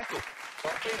should tackle?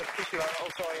 Well,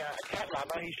 also a cat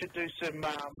lover. He should do some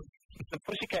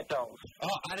Pussycat Dolls.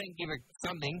 Oh, I don't give a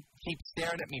something. Keep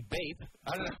staring at me, beep.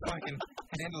 I don't know if I can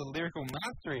handle the lyrical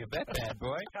mastery of that bad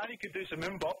boy. Tony could do some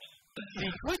mbops.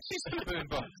 He could do some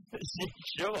mbops.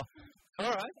 Sure. All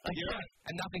right.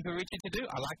 And nothing for Richard to do?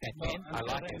 I like that, Ken. I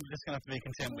like it. I'm just going to have to be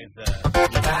content with...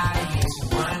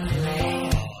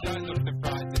 Don't look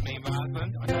surprised at me,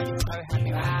 Marlon. I know you're so happy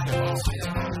with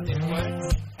it works.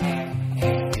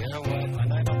 You know what? I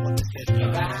know not what to say.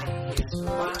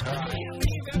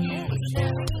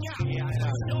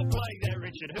 Stop playing that,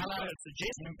 Richard. Hello.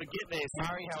 Suggest and forget this.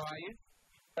 Murray, how are you?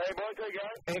 Hey, boys, how you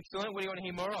going? Excellent. What do you want to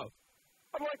hear more of?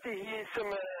 I'd like to hear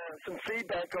some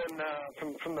feedback on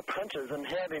from the punchers and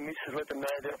how their missus let them know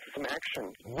they're for some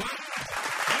action. Wow!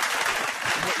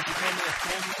 What, did you hand me a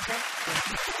small letter?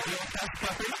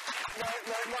 No,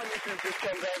 my missus just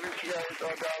comes over and she goes,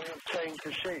 oh, darling, I've changed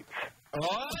the sheets. Oh,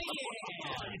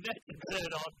 yeah! That's a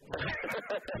turn on.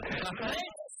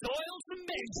 Soil from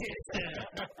Manchester.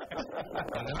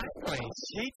 Nice clean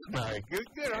sheets, Murray.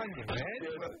 Good on you, man.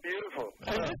 Yeah, that's beautiful.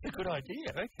 Oh, that's a good idea.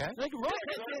 Okay. Like, right.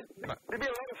 There'd be a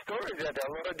lot of stories out there,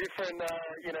 a lot of different,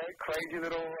 crazy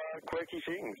little quirky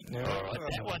things. Yeah, all right.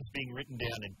 That one's being written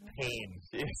down in pens.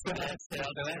 Yes, that's going to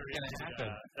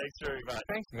happen. Thanks very much.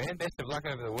 Thanks, man. Best of luck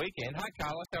over the weekend. Hi,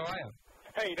 Carlos. How are you?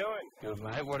 How you doing? Good,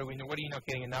 mate. What are you not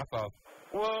getting enough of?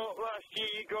 Well, last year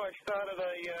you guys started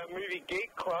a movie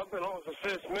geek club and I was the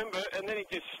first member and then it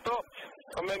just stopped.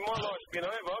 I mean, my life's been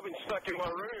over. I've been stuck in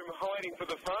my room waiting for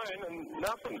the phone and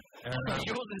nothing.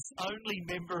 You're the only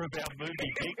member of our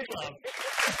movie geek club.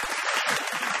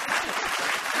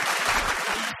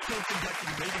 Are you still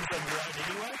conducting meetings on your own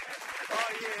anyway?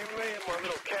 Oh, yeah, me and my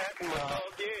little cat and my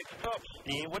dog. Yeah, it stops.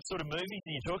 Yeah, what sort of movies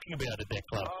are you talking about at that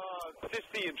club? Just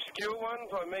the obscure ones.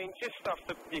 I mean, just stuff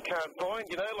that you can't find,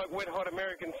 like Wet Hot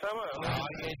American Summer. Oh,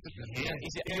 yeah.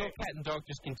 Is it your cat and dog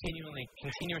just continuously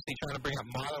trying to bring up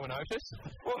Milo and Otis?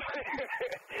 Well, no.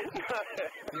 Is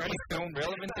there any film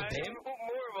relevant to them?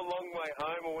 More of A Long Way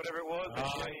Home or whatever it was.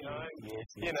 Oh, yes.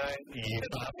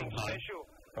 Something special.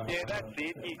 Yeah, that's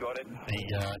it. You got it.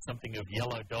 The something of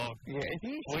Yellow Dog. Yeah, it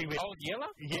is. Old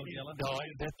Yellow? Yeah, no,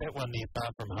 that one near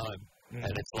Far From Home. And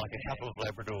it's like a couple of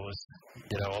Labradors,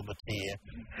 on the tier.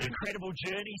 Incredible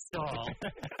Journey style.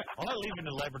 I live in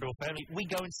a Labrador family. We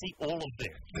go and see all of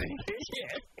them.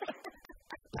 Yeah.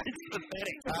 It's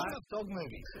pathetic. Dog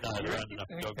movies. No, there aren't enough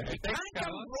dog movies. You can't go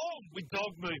wrong with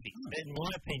dog movies, in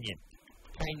my opinion.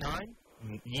 K9?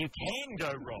 You can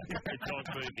go wrong with dog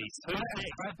movies. Who's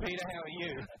next? Hi, Peter. How are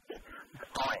you?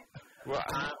 Hi. Well,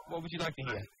 what would you like to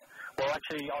hear? Well,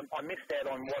 actually, I missed out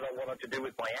on what I wanted to do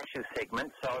with my Ashes segment,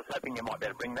 so I was hoping you might be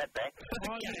able to bring that back.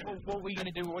 What were you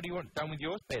going to do? What do you want done with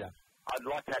yours, Peter? I'd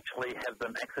like to actually have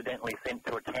them accidentally sent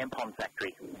to a tampon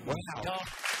factory. Wow.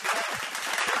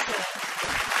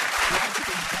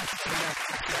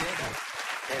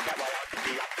 Yeah, that way I can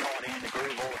be uptight in the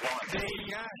groove all the time. There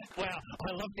you go. Wow,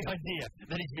 I love the idea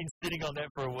that he's been sitting on that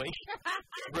for a week,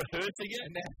 rehearsing it,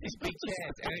 and that's his big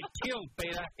chance. And it killed,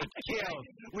 Peter. It killed.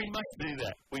 We must do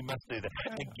that.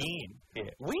 Again,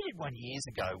 we did one years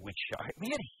ago, which we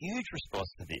had a huge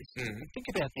response to this. Think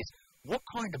about this. What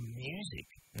kind of music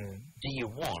do you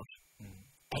want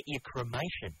at your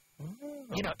cremation?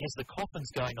 As the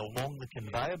coffin's going along the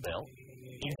conveyor belt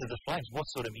into the flames, what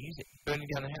sort of music? Burning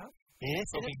down the house? Yes,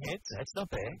 Talking Heads. That's not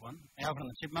bad. One. Alvin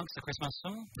and the Chipmunks, the Christmas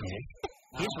song.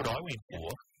 Yeah. Here's what I went for.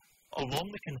 Along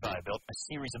the conveyor belt, a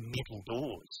series of metal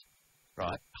doors,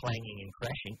 right, clanging and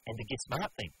crashing, and the Get Smart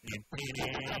thing.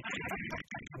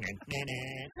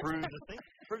 Through the thing,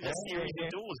 through the series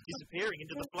of doors disappearing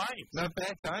into the flames. No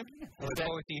bad time. I look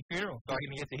forward to your funeral, so I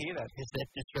can get to hear that. Has that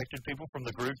distracted people from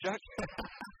the groove joke?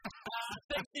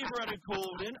 Thanks to everyone who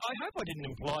called in. I hope I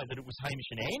didn't imply that it was Hamish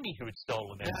and Andy who had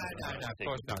stolen that. No, of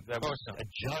course not. That was a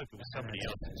joke. It was somebody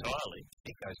else entirely. I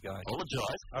think those guys.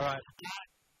 Apologise. All right.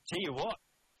 Tell you what.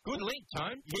 Good link,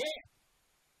 Tone. Yeah.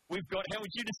 We've got, how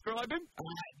would you describe him?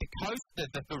 The coast, the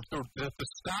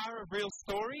star of real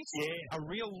stories. Yeah. A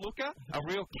real looker, a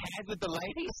real cad with the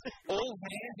ladies. All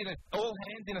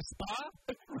hands in a spa.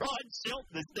 Ryan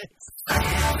Shelton is next.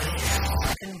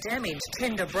 And damaged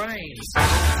tender brains.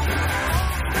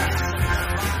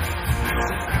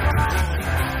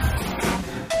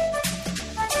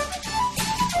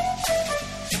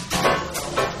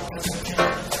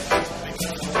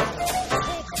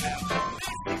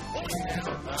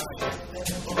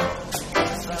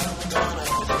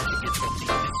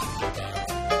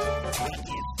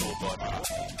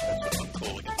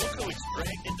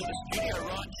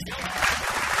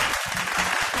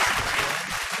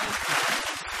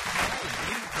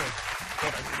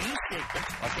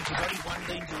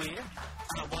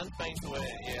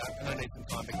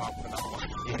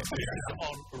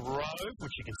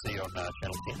 Which you can see on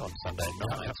Channel 10 on Sunday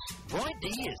nights.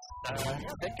 Ideas. How's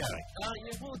that going?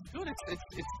 Well, it's good.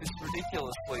 It's this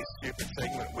ridiculously stupid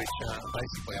segment, which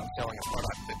basically I'm selling a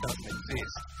product that doesn't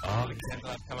exist. And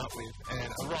I've come up with,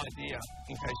 and a idea,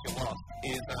 in case you're lost,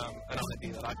 is an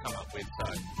idea that I come up with. So,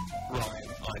 Ryan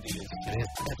ideas.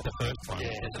 That's the first one. Yeah,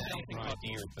 the amazing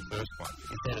idea is the first one.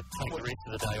 Is that a take the rest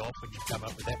of the day off when you come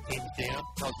up with that pins down?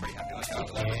 I was pretty happy with that.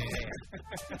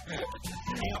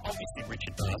 Now, obviously,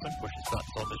 Richard Marvin pushes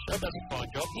buttons on the show, does a fine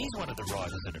job. He's one of the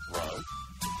writers in a row. Do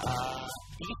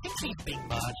you think he's being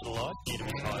marginalised due to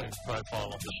his own profile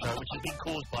on the show, which has been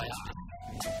caused by us?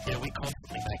 You know, we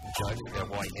constantly making jokes about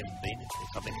why he hasn't been or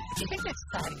something. Do you think that's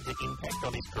starting to impact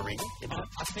on his career?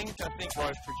 I think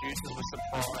Rove producers were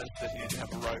surprised that he didn't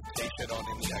have a Rove t-shirt on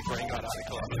in the Green Guide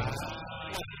article.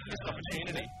 Missed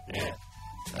opportunity. Yeah.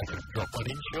 They could have dropped one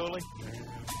in, surely.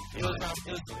 It was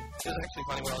actually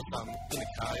funny when I was in the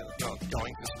car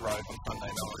going to this Rove on Sunday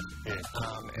night. Yeah.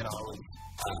 And I was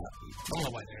on my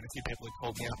way there, and a few people had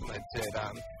called me up and they'd said,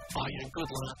 good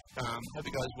luck, hope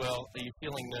it goes well, are you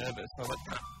feeling nervous? And I was like,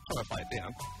 trying to play it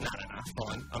down. No,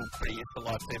 fine, I'm pretty used to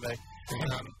live TV.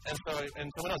 And so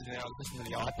when I was in there, I was listening to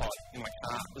the iPod in my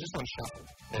car, I was just on shuffle.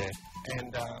 Yeah.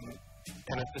 And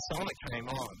the song that came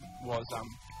on was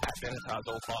Pat Benatar's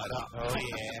All Fired Up. Oh,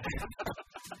 yeah.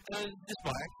 And it was just by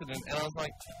accident, and I was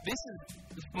like,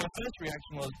 my first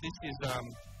reaction was, this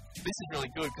is really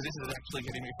good because this is actually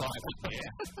getting me fired up. Yeah.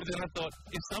 But then I thought,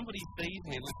 if somebody sees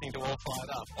me listening to All Fired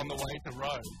Up on the way to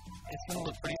Rome, it's going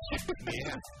to look pretty stupid.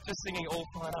 Yeah. Just singing All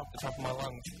Fired Up at the top of my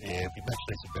lungs. Yeah, it'd be much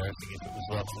less embarrassing if it was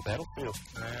Love on the Battlefield.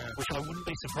 Which I wouldn't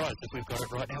be surprised if we've got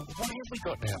it right now. What have we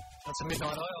got now? That's a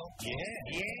Midnight Oil.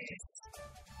 Yeah.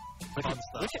 Look at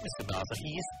Mr. Martha.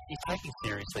 He's taking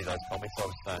seriously those comments I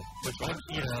was saying. Which one?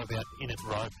 About In It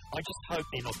Rome. I just hope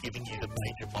they're not giving you the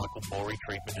major Michael Maury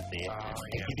treatment in there.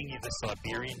 They're giving you the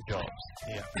Siberian jobs.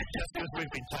 Yeah. Just because we've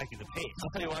been taking the piss.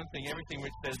 I'll tell you one thing. Everything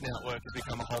Rich says now at work has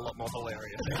become a whole lot more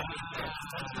hilarious.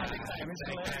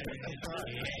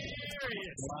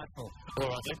 All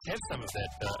right, let's have some of that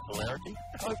hilarity,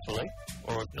 hopefully.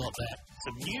 Or if not that,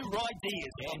 some new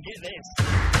ideas. And get this.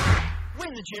 When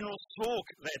the Generals talk,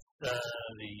 that's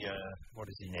what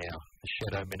is he now? The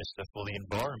Shadow Minister for the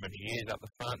Environment. He is up the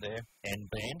front there. And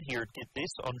band here at Get This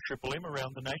on Triple M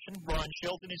around the nation. Ryan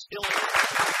Shelton is still here.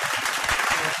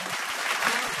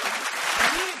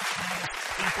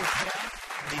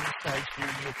 Any stage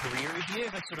during your career, have you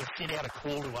ever sort of sent out a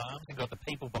call to arms and got the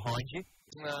people behind you?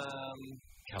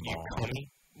 Come on. Connie?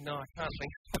 No, I can't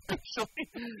think so. Actually,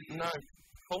 no.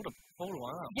 Call to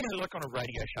arms. You know, like on a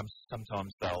radio show,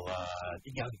 sometimes they'll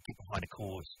get behind a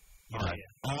cause.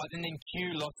 And then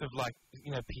cue lots of piano,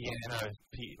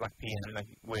 like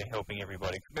we're helping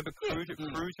everybody. Remember, Crew to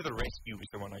the Rescue was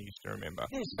the one I used to remember.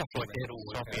 Yeah, stuff like that.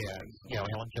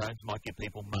 Alan Jones might get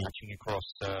people marching across,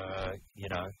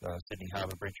 Sydney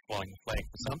Harbour Bridge, flying the flag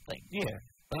for something. Yeah.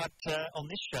 But on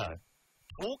this show,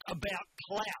 talk about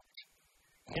clout.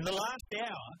 In the last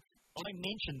hour, I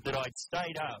mentioned that I'd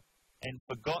stayed up and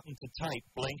forgotten to tape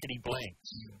Blankety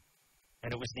Blanks.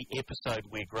 And it was the episode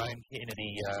where Graham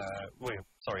Kennedy,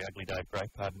 Ugly Dave Gray,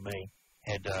 pardon me,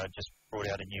 had just brought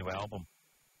out a new album.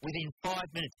 Within 5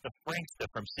 minutes, the Frankster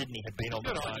from Sydney had been on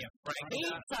the phone. He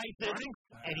saved it,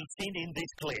 and he sent in this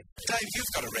clip. Dave,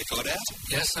 you've got a record out.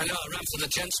 Yes, I know. I ran from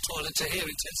the gents' toilet to here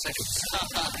in 10 seconds.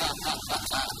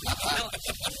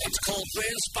 It's called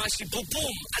Real Spicy Boom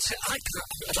Boom.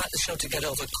 I'd like the show to get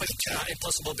over quick, if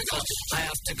possible, because I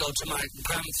have to go to my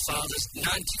grandfather's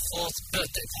 94th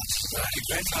birthday party. Your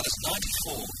grandfather's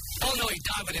 94? Oh, no, he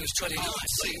died when he was 29.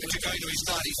 See, but you're going to his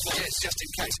 94? Yes, just in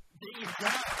case. There you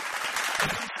go. I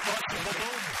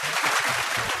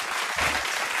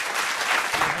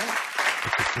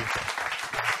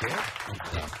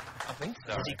think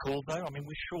so. Is he cool, though? I mean,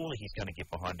 surely he's going to get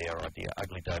behind our idea,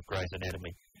 Ugly Dave Grey's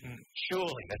Anatomy.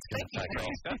 Surely that's going to take off.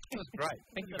 That was great.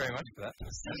 Thank you very much for that.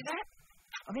 See that?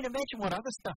 I mean, imagine what other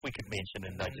stuff we could mention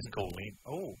and they just call in.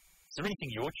 Oh. Is there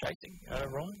anything you're chasing,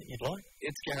 Ryan, that you'd like?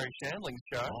 It's Gary Shandling's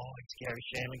show. Oh, it's Gary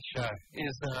Shandling's show.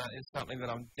 Is something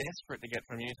that I'm desperate to get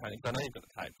from you, Tony, because I know you've got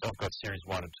the tapes. I've got Series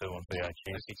 1 and 2 on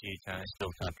VHS. Look at you, Tony.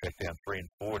 Still can't track down 3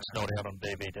 and 4. It's not out on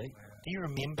DVD. Wow. Do you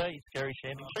remember it's Gary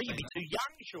Shandling's show? You'd be too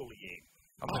young, surely, you.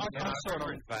 I saw it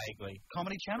on vaguely.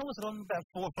 Comedy Channel. Was it on about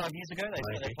 4 or 5 years ago?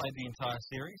 They played the entire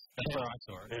series. That's where I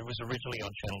saw it. It was originally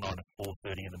on Channel 9 at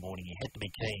 4:30 in the morning. You had to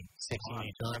be keen. Sexy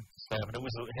new time. And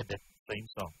it had that theme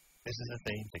song. This is the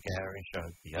theme to Gary Show.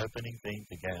 The opening theme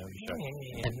to Gary Show.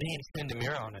 Yeah. And then spend a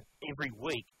mirror on it. Every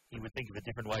week he would think of a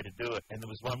different way to do it. And there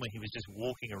was one where he was just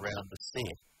walking around the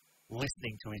set,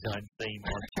 listening to his own theme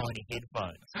on tiny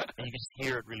headphones. And you could just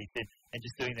hear it really thin. And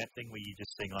just doing that thing where you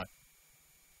just sing like,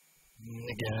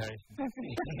 Gary.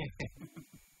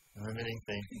 Opening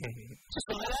theme. Just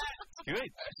like that. It's good.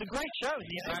 It's a great show.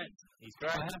 He's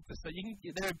great. I have to say,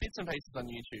 there are bits and pieces on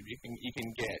YouTube you can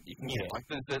get. Like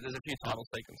there's a few title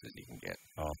sequences you can get.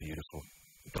 Oh, beautiful.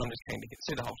 But I'm just keen to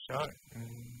see the whole show.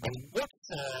 And what's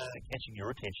catching your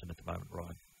attention at the moment,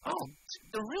 Ryan? Oh,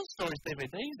 the Real Stories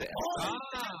DVD's out.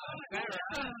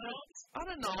 I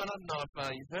don't know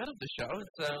if you've heard of the show.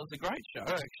 It's a great show,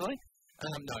 actually.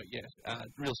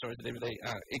 Real Stories DVD.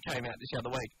 It came out this other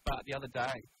week, but the other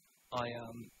day,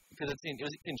 because it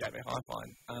was in JB Hi-Fi.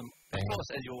 Of course,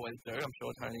 as you always do, I'm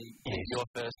sure, Tony, your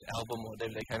first album or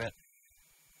DVD came out,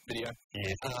 video.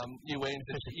 Yes. You go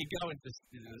into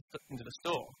the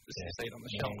store to see it on the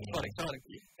shelf. It's quite exciting.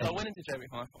 So I went into JB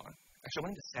Hi-Fi. Actually, I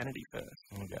went into Sanity first.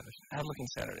 Oh my gosh. I had a look in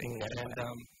Sanity, and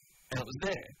it was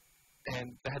there.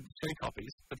 And they had 2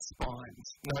 copies, but spines,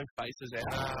 no faces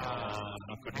out.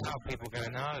 How are people going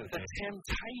to know? The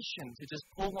temptation to just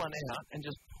pull one out and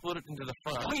just put it into the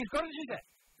front. Oh, you've got to do that.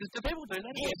 Do people do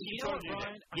that? Yes, you know what,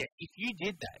 Ryan? Yeah, if you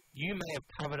did that, you may have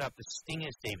covered up the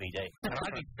Stingers DVD. And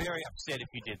I'd be very upset if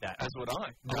you did that. As would I.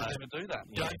 I would never do that.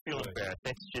 Don't feel embarrassed.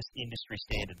 That's just industry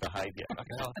standard behaviour.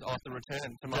 Okay, I'll have to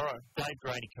return tomorrow. Dave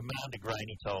Graney, Commander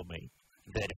Graney, told me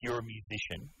that if you're a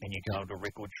musician and you go into a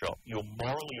record shop, you're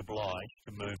morally obliged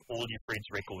to move all your friends'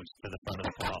 records to the front of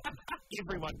the pile.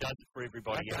 Everyone does it for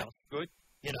everybody else. Good.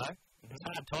 You know, it's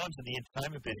hard times in the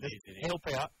entertainment business. Help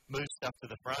out, move stuff to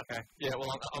the front. Okay. Yeah, well,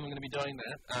 I'm going to be doing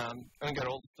that. I'm going to go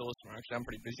to all the stores tomorrow. Actually, I'm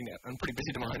pretty busy now. I'm pretty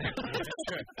busy tomorrow now.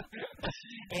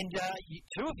 And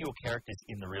 2 of your characters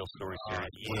in the Real Story series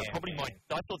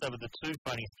I thought they were the 2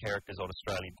 funniest characters on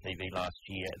Australian TV last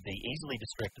year, the easily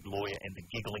distracted lawyer and the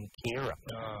giggling carer.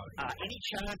 Any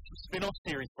chance of spin-off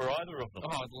series for either of them?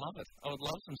 Oh, I'd love it. I would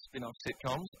love some spin-off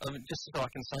sitcoms. Just so I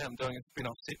can say I'm doing a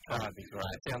spin-off sitcom. That'd be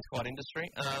great. It sounds quite industry.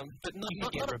 But you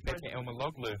can get Rebecca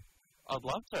Elmaloglu. I'd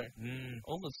love to.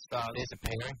 All the stars. There's a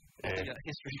pairing.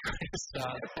 History's greatest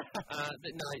stars.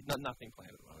 But no, nothing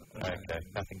planned at the moment. Okay,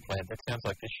 nothing planned. That sounds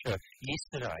like this show.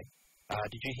 Yesterday,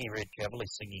 did you hear Ed Cavalier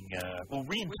singing,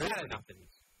 reinterpreting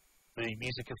the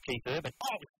music of Keith Urban?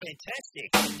 Oh, it was fantastic.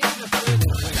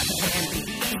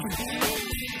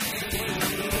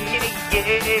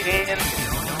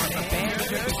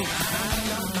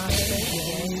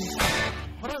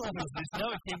 What I love is there's no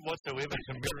attempt whatsoever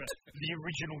to mirror the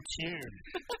original tune.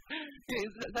 Is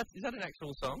that an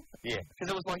actual song? Yeah. Because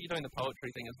it was like you're doing the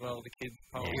poetry thing as well, the kids'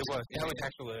 poetry. It was. That was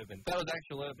actual Urban. That was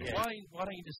actual Urban. Yeah. Why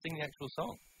don't you just sing the actual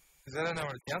song? Because I don't know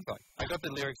what it sounds like. I got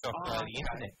the lyrics off the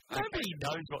internet. Nobody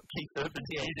knows what Keith Urban's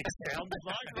music sounds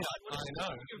like. I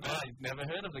know. I've never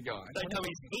heard of the guy. They know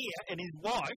his hair and his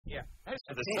wife. Yeah. As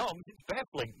for the songs, it's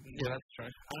baffling. Yeah, that's true.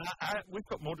 We've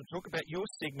got more to talk about. Your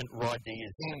segment,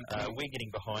 Rideas, we're getting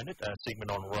behind it,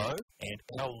 segment on Roe. And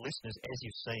our listeners, as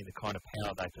you've seen, the kind of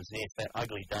power they possess, that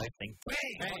ugly Dave thing,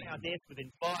 bang, on our desk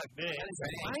within 5 minutes. That is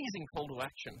an amazing call to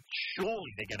action.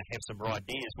 Surely they're going to have some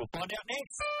Rideas. We'll find out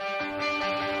next.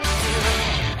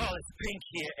 Oh, it's Pink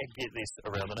here, and get this,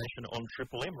 around the nation on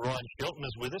Triple M. Ryan Shelton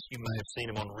is with us. You may have seen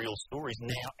him on Real Stories,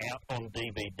 now out on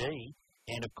DVD.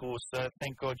 And, of course,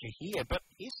 thank God you're here. But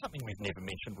here's something we've never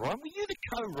mentioned, Ryan. Were you the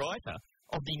co-writer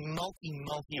of the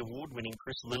multi-award-winning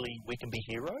Chris Lilly We Can Be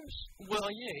Heroes? Well,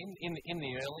 yeah, in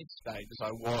the early stages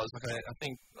I was. I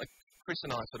think Chris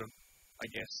and I sort of, I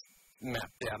guess,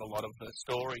 mapped out a lot of the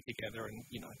story together and,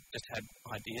 just had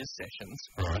ideas sessions.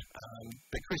 Right.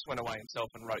 But Chris went away himself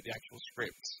and wrote the actual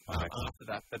scripts after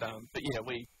that. But yeah,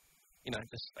 we,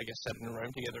 just, I guess, sat in a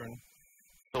room together and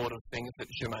thought of things that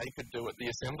Jemay could do at the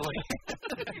assembly,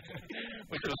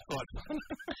 which was quite fun.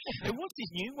 And what's his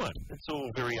new one? It's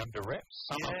all very under wraps.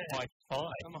 Summer Heights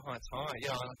High. Summer Heights High.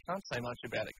 Yeah, I can't say much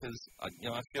about it because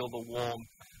I feel the warm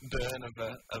burn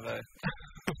of a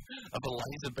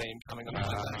laser beam coming on.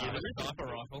 There is a sniper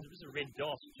rifle. There's a red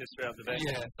dot just around the back.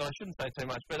 Yeah, so I shouldn't say too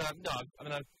much, but no, I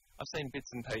mean I've seen bits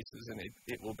and pieces, and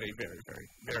it will be very, very,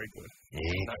 very good.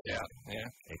 Yeah. No doubt. Yeah.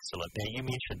 Excellent. Now, you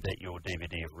mentioned that your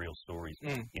DVD of Real Stories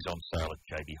is on sale at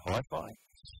JB Hi-Fi.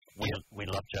 We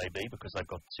love JB because they've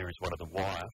got Series 1 of The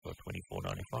Wire for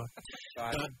 $24.95.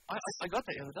 I got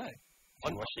that the other day.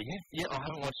 You watched it yet? Yeah, I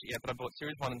haven't watched it yet, but I bought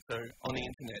Series 1 and 2 on the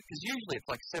internet. Because usually it's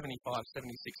like $75, $76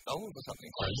 or something.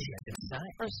 Oh, yeah,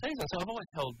 insane. For a season, so I've always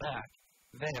held back.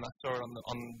 Then I saw it on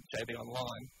JB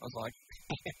Online. I was like,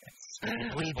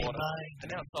 yes. We'll be mine. And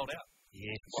now it's sold out.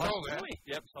 Yeah. Sold out?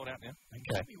 Yep, sold out now.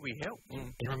 Okay. Maybe we help.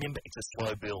 And remember, it's a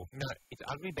slow build. No, it's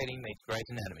Ugly Betty meets Grey's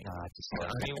Anatomy. It's the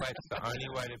only way. It's the only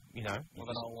way to, Well,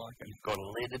 then I'll like it. You've got to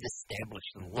let it establish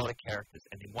a lot of characters,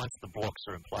 and then once the blocks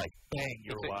are in place, bang,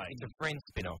 you're away. It's a Friends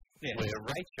spin-off where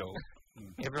Rachel,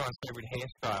 everyone's favourite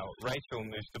hairstyle, Rachel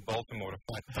moves to Baltimore to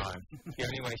fight crime. The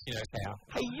only way she knows how.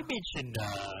 Hey, you mentioned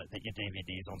that your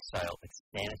DVD is on sale at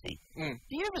Sanity.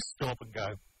 Do you ever stop and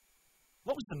go,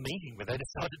 what was the meeting where they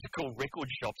decided to call record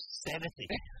shops Sanity?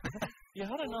 Yeah,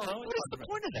 I don't know. What is the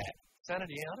point of that?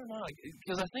 Sanity, I don't know.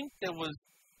 Because I think there was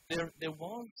a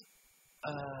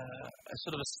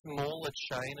sort of a smaller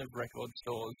chain of record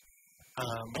stores.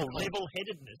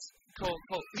 Level-headedness. Called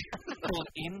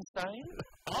Insane.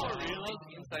 Oh, really?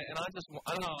 Insane. And I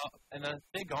don't know, and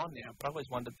they're gone now, but I always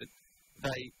wondered that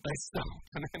they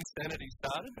stopped and then Sanity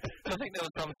started. So I think there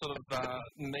was some sort of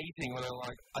meeting where they were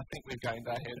like, I think we've gained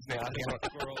our heads now. I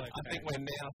think we're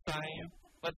now sane.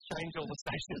 Let's change all the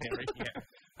stationery.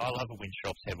 I love it when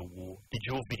shops have a war. Did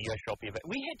your video shop ever?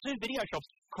 We had two video shops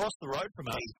across the road from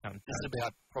us. This is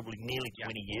about probably nearly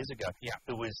 20 years ago. Yeah.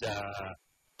 There was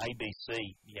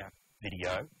ABC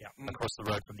video across the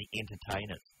road from the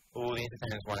Entertainers. All the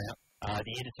Entertainers went out.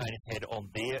 The Entertainers had on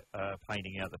their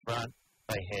painting out the front,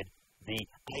 they had the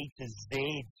A to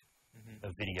Z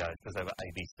of videos because they were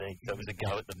ABC. So it was a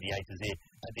go at them, the A to Z.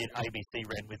 And then ABC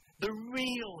ran with the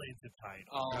real Entertainer.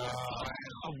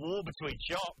 A war between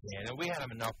shops. Yeah, no, we had a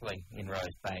monopoly in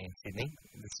Rose Bay in Sydney.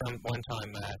 One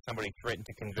time somebody threatened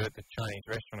to convert the Chinese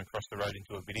restaurant across the road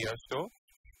into a video store.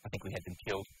 I think we had them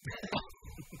killed.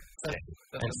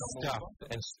 and stuffed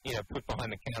and put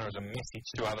behind the counter as a message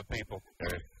to other people.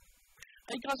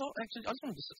 Hey guys, I just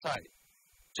wanted to say,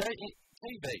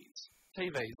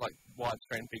 TVs, like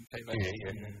widescreen big TVs.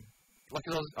 Yeah. Like,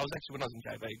 I was actually, when I was in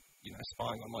JB,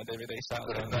 spying on my DVD sales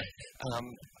the other day, and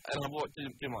I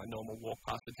do my normal walk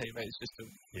past the TVs just to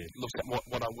look at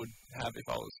what I would have if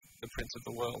I was the prince of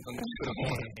the world and could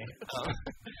afford it.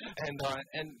 And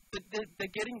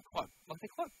they're getting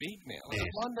they're quite big now. Yes. There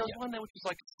was one there which was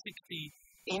like 60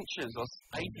 inches or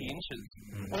 80 inches.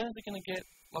 When are they going to get,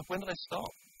 when do they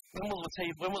stop? When will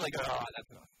they go, all right,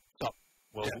 that's enough. Stop.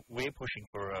 Well, we're pushing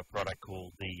for a product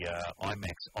called the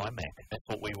IMAX iMac. That's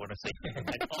what we want to see. An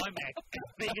iMac as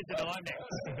big as an IMAX.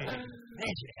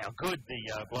 Imagine how good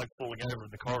the bloke falling over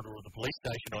in the corridor of the police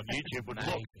station on YouTube would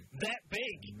look. That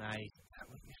big. Amazing. That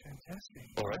would be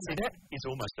fantastic. All right, see, that is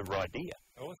almost a idea.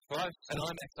 Oh, it's close. An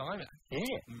IMAX.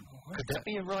 Yeah. Could that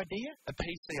be a idea? A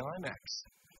PC IMAX.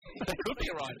 That could be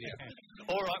a idea.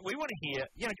 All right, we want to hear,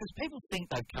 because people think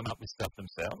they've come up with stuff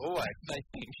themselves. Always. They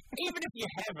think. Even if you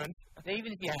haven't,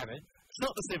 it's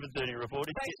not the 7:30 report.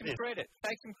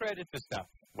 Take some credit for stuff.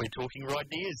 We're talking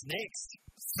ideas next.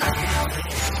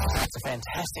 It's a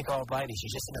fantastic old lady.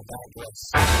 She's just in a bad dress.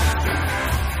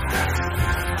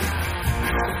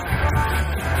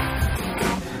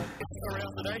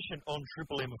 Around the nation on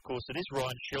Triple M, of course, it is.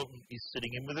 Ryan Shelton is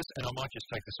sitting in with us, and I might just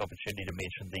take this opportunity to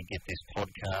mention the Get This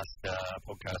podcast.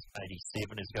 Podcast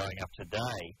 87 is going up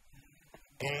today.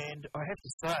 And I have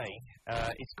to say,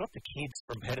 it's got the kids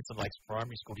from Patterson Lakes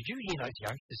Primary School. Did you hear those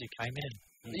youngsters who came in?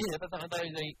 Yeah, but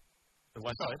they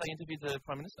interviewed the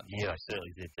Prime Minister. Yeah, they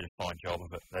certainly did a fine job of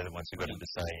it. They're the ones who got him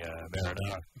to say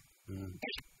marinara.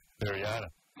 Mariana.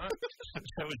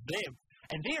 That was them.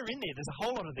 And they're in there. There's a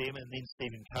whole lot of them and then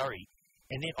Stephen Curry.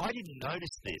 And then I didn't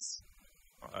notice this,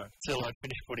 till I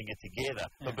finish putting it together.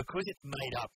 But because it's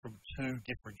made up from two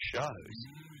different shows,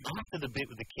 after the bit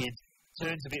with the kids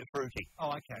turns a bit fruity.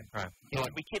 Oh, okay. Right.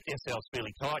 Like, we kept ourselves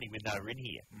fairly tidy when they were in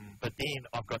here. But then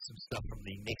I've got some stuff from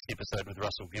the next episode with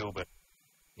Russell Gilbert,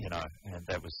 you know, and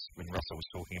that was when Russell was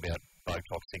talking about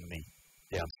Botoxing the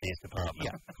downstairs department.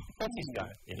 Yeah. That's his go.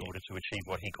 In order to achieve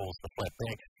what he calls the flat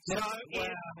back. So,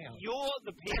 if you're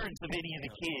the parents of any of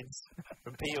the kids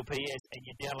from PLPS and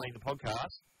you're downloading the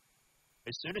podcast,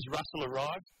 as soon as Russell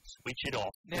arrives, switch it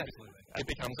off. Yeah, it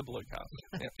becomes a blue cast.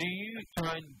 Do you,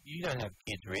 Tone, you don't have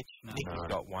kids, Rich. Nick's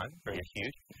got one, very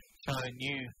cute. Tone,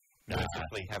 you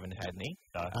basically haven't had any.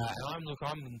 No. And I'm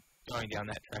going down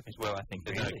that track as well, I think,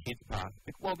 the no kids part.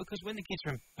 Well, because when the kids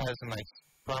from Patterson Lakes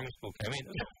Primary School came in,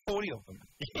 there were 40 of them.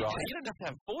 Right? You don't have to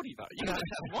have 40, though. You don't have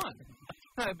to have one.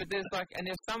 No, but there's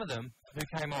some of them who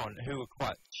came on who were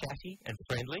quite chatty and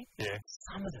friendly. Yeah.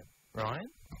 Some of them, right?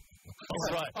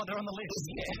 Oh, right. Oh, they're on the list.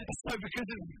 Yeah. So because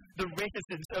of the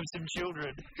reticence of some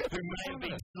children who may have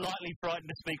been slightly frightened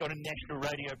to speak on a national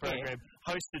radio program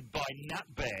hosted by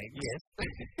nutbags,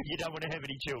 you don't want to have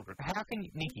any children. How can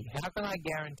I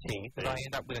guarantee that I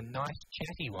end up with a nice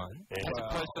chatty one as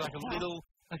opposed to like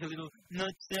a little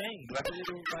not saying, like a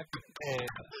little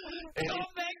Stop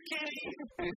that,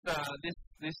 Kenny!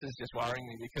 This is just worrying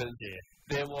me because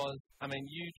there was, I mean,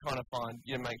 you trying to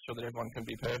make sure that everyone can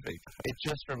be perfect. It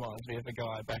just reminds me of a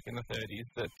guy back in the 30s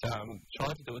that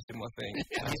tried to do a similar thing,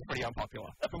 and he's pretty unpopular.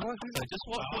 So just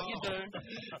watch what you do.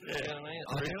 You know what I mean?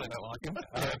 I really don't like him.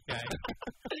 Okay.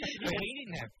 But he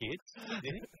didn't have kids,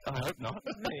 did he? I hope not.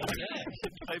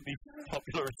 They'd be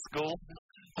popular at school.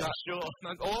 I'm sure.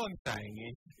 Like, all I'm saying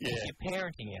is, if you're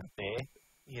parenting out there,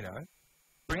 you know,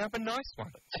 bring up a nice one,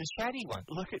 a chatty one.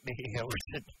 Look at me,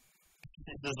 Harrison.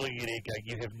 Just looking at it going,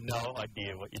 you have no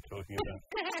idea what you're talking about.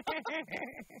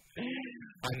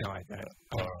 I know I don't.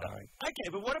 Right. Okay,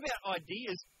 but what about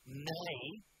ideas?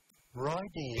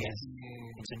 Rideas.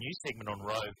 It's a new segment on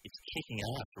Rove. It's kicking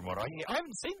ass from what I hear. I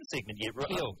haven't seen the segment yet.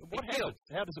 What happens?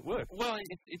 How does it work? Well,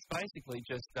 it's basically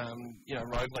just,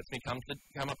 Rove lets me come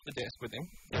up to the desk with him,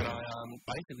 and I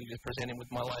basically just present him with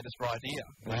my latest idea.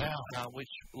 Wow.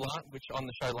 Which on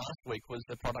the show last week was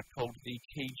the product called the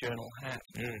Key Journal hat,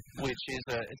 which is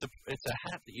it's a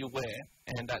hat that you wear,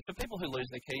 and for people who lose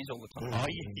their keys all the time. Oh,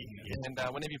 yeah. And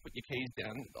whenever you put your keys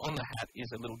down, on the hat is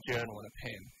a little journal and a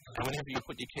pen. And whenever you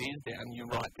put your keys down, you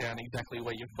write down exactly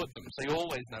where you put them, so you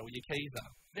always know where your keys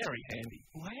are. Very handy.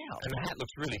 Wow. And the hat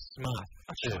looks really smart,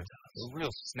 too. A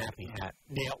real snappy hat.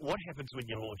 Now, what happens when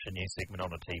you launch a new segment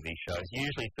on a TV show?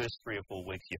 Usually first 3 or 4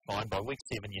 weeks you're fine. By week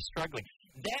 7 you're struggling.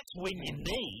 That's when you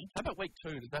need... How about week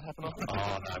 2? Does that happen often?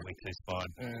 Oh, no, week 2's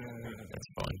fine. That's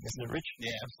fine. Isn't it, Rich?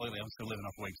 Yeah, absolutely. I'm still living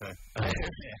off week 2.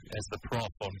 As the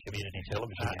prof on community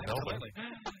television in Melbourne.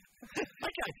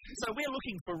 Okay, so we're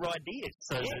looking for ideas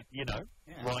so that,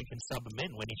 Ryan can sub them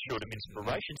in when he's short of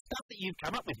inspiration. Stuff that you've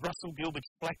come up with. Russell Gilbert's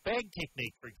black bag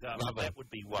technique, for example. That would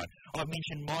be one. I've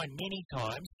mentioned mine many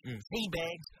times. Tea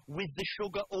bags with the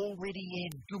sugar already in.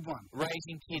 Good one.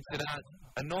 Raising kids that aren't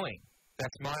annoying.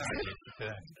 That's my idea for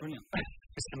today. Brilliant.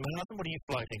 Mr. Martin, what are you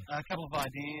floating? A couple of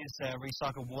ideas.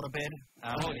 Recycled waterbed.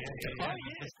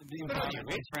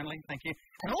 It's friendly, thank you.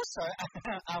 And also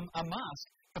a mask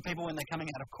for people when they're coming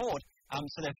out of court,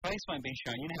 so their face won't be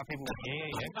shown. You know how people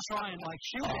try and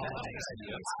shield it.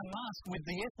 A mask with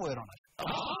the F word on it.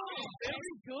 Oh,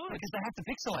 very good. Because they have to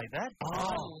pixelate that.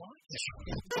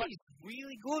 That's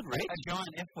really good, Rick. A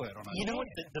giant F word on it. You know what?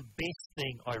 The best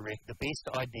thing, I reckon, the best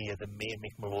idea the Mayor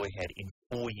Mick Malloy had in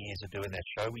 4 years of doing that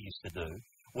show we used to do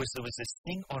was there was this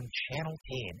thing on Channel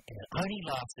 10, and it only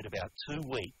lasted about 2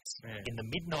 weeks in the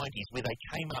mid-90s where they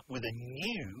came up with a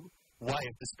new way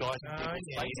of disguising people's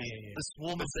faces. The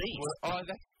swarm of bees.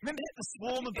 Remember that? The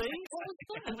swarm of bees?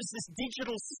 It was this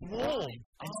digital swarm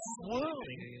and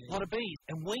swirling a lot of bees.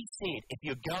 And we said, if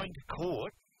you're going to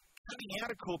court, coming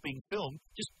out of court being filmed,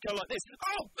 just go like this.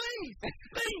 Oh, bees!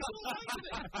 Bees all over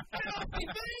me!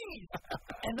 Bees!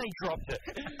 And they dropped it.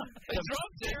 They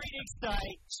dropped it. Very next day,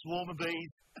 swarm of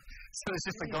bees. So it's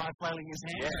just a guy flailing his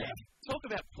hands. Yeah. Talk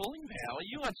about pulling power.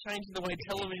 You are changing the way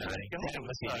television is going. That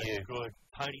was so good.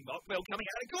 Tony Mockbell coming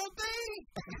out of court. Bees!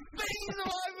 Bees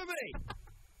all over me!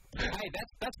 Hey,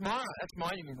 that's my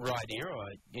idea.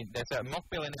 That's a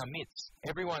Mockbell in our midst.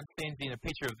 Everyone sends in a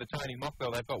picture of the Tony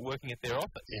Mockbell they've got working at their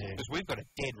office. Because we've got a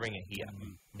dead ringer here.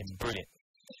 It's brilliant.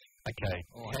 Okay.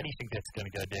 How do you think that's going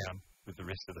to go down with the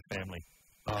rest of the family?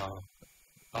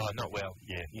 Oh, not well.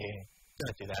 Yeah.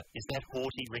 Don't do that. Is that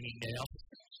haughty ringing now?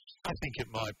 I think it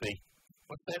might be.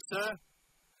 What's that, sir?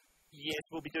 Yes,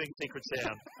 we'll be doing Secret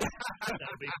Sound.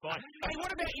 That'll be fine. Hey,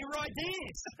 what about your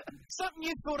ideas? Something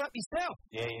you thought up yourself.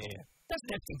 Yeah.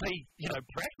 Doesn't have to be,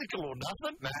 practical or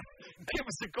nothing. Nah. Give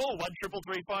us a call,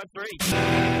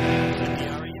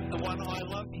 13353. The one I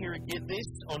love here at Get This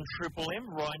on Triple M.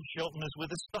 Ryan Shelton is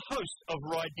with us, the host of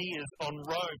Rideas on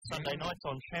Road, Sunday nights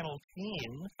on Channel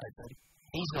 10.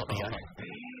 He's not the only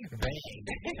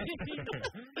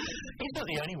He's not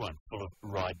the only one full of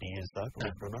Rideas, though.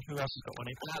 Who else has got one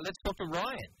in? Let's talk to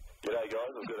Ryan. G'day, guys.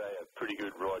 I've got a pretty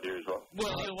good idea as well.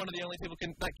 Well, you're one of the only people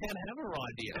that can have a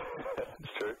idea.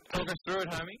 That's true. Talk us through it,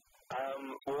 homie.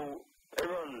 Well,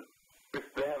 everyone, if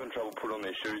they're having trouble putting on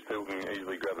their shoes, people can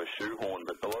easily grab a shoehorn,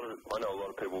 but I know a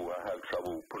lot of people have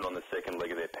trouble putting on the second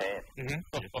leg of their pants.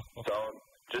 So,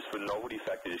 just for novelty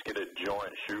factor, just get a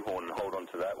giant shoehorn and hold on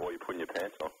to that while you're putting your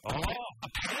pants on. Oh, a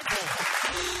pants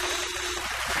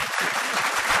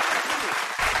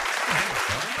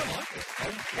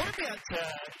What about,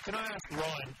 can I ask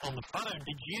Ryan on the phone,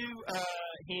 did you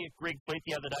hear Greg Fleet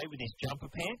the other day with his jumper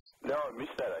pants? No, I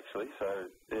missed that actually, so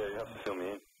yeah, you have to fill me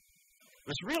in.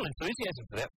 There's real enthusiasm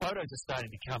for that. Photos are starting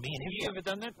to come in. Have you ever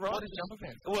done that, Ryan? What is jumper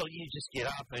pants? Well, you just get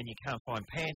up and you can't find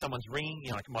pants. Someone's ringing,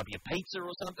 it might be a pizza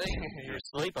or something. You're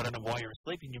asleep. I don't know why you're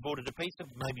asleep and you've ordered a pizza.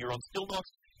 Maybe you're on still knocks.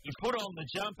 You put on the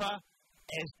jumper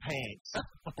as pants. And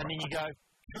then you go,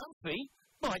 comfy?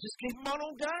 Might just keep them on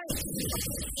all day.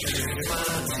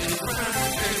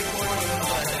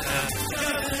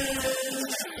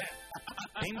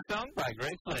 Theme song by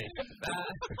Greg Fleet.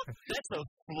 That's a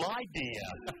fly dear.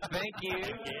 Thank you.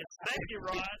 Yes, thank you,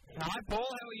 Ryan. Hi, Paul.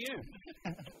 How are you?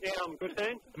 Yeah, I'm good,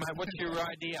 thanks. Mate, what's your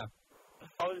idea?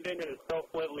 I was invented a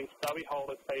self-leveling stubby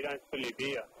holder so you don't spill your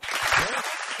beer.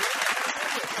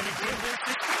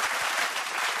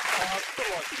 I'd still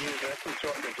like to use that some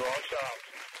shot in the dry shaft.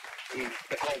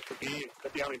 It holds the beer,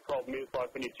 but the only problem is,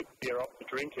 like, when you tip the beer up to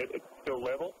drink it, it's still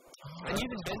level. And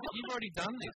you've already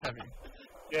done this, have you?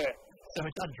 Yeah. So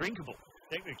it's undrinkable,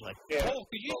 technically. Yeah. Paul,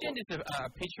 could you send us a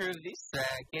picture of this?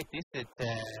 Get this at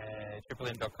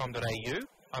triplem.com.au.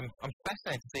 I'm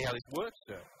fascinated to see how this works,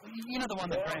 sir. You know the one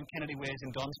that Graham Kennedy wears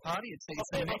in Don's party? It's a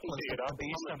necklace of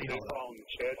beer stubby holder.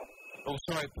 Oh,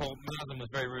 sorry, Paul. Marvin was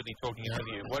very rudely talking over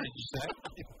you. What did you say?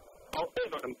 I'll see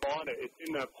if I can find it. It's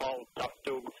in the pile of stuff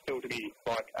still to be,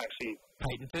 actually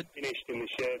patented, finished in the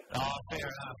shed. Oh, fair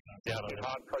enough. Down on the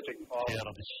hard project down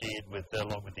on the shed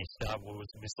along with the Star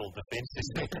Wars missile defense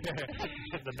system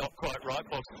and the not quite right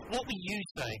box. What were you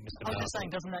saying, Mr. I was just saying,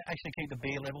 doesn't that actually keep the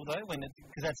beer level though?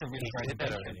 Because that's a really great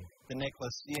invention. The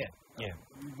necklace, yeah.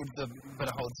 With the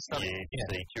better hold stuff. Yeah, you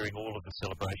see, during all of the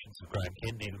celebrations of Graham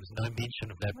Kennedy, there was no mention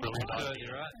of that brilliant idea.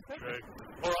 You're right. True.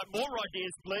 All right, more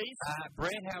ideas, please.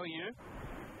 Brad, how are you?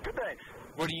 Good, thanks.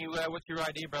 What's your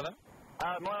idea, brother?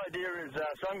 My idea is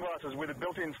sunglasses with a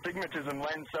built-in stigmatism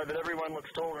lens so that everyone looks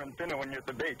taller and thinner when you're at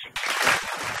the beach. Is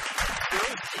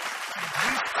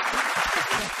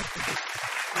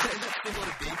that still what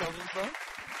a beer goggles from?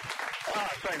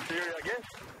 Same theory, I guess.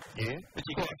 Yeah? But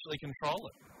you can actually control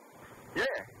it. Yeah,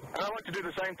 and I like to do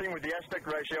the same thing with the aspect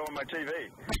ratio on my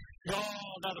TV.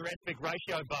 Oh, another aspect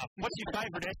ratio buff. What's your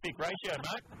favourite aspect ratio,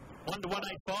 mate? 1 to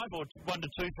 185 or 1 to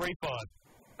 235?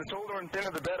 The taller and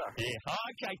thinner, the better. Yeah. Oh,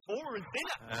 okay, taller and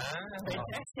thinner.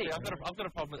 Fantastic. I've got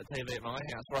a problem with the TV at my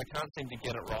house where I can't seem to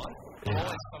get it right.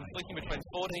 I'm flicking between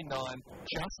 14.9,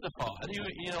 Justified. What's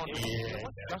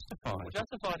Justified?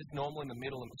 Justified is normal in the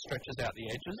middle and it stretches out the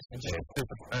edges.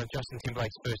 Justin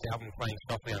Timberlake's first album, Playing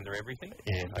Softly Under Everything.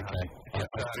 Yeah, okay.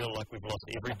 I feel like we've lost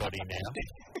everybody now.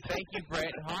 Thank you,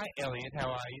 Brett. Hi, Elliot. How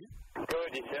are you?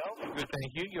 Good, yourself? Good,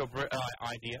 thank you. Your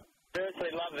idea? Firstly,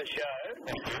 love the show.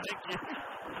 Thank you.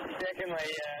 Secondly,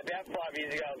 about 5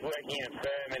 years ago I was working in a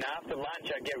firm, and after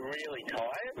lunch I'd get really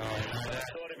tired. Oh, I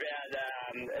thought about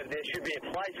there should be a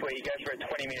place where you go for a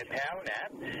 20-minute power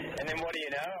nap, and then what do you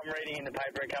know? I'm reading in the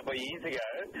paper a couple of years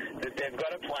ago that they've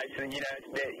got a place, and you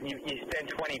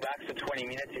spend $20 for 20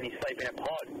 minutes and you sleep in a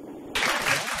pod.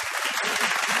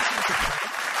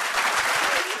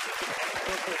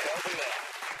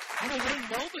 Oh, you're in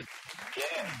Melbourne?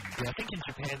 Yeah. I think in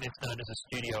Japan that's known as a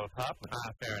studio apartment.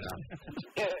 Fair enough.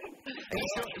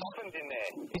 Coffins in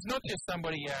there. It's not just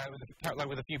somebody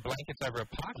with a few blankets over a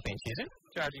park bench, is it?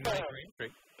 Charging money for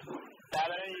entry. No,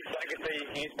 they don't use blankets, they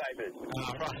use newspapers.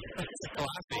 Right. That's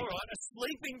classy. All right, a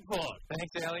sleeping pod.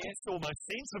 Thanks, Elliot. It's almost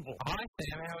sensible. Hi,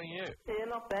 Sam. How are you? Yeah,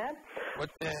 not bad.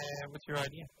 What's your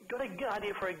idea? Got a good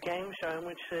idea for a game show in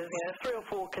which there's 3 or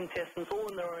 4 contestants all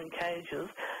in their own cages,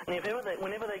 and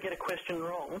whenever they get a question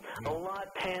wrong, a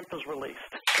live panther's released.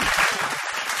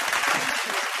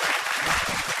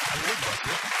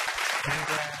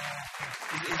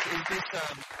 And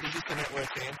Is this the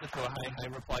network's answer to a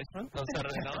hey replacement on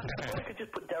Saturday night? Or I could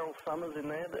just put Daryl Summers in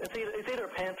there. It's either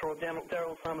a Panther or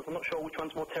Daryl Summers. I'm not sure which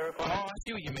one's more terrifying. Oh, I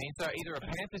see what you mean. So either a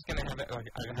Panther's going to have a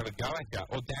go at you,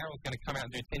 or Daryl's going to come out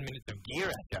and do 10 minutes of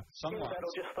gear at you. Either that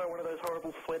or just throw one of those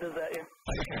horrible sweaters at you.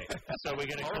 Okay, so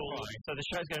we're going to call. So the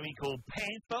show's going to be called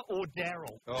Panther or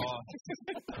Daryl. Oh.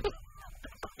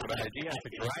 Good idea. That's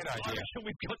a great idea.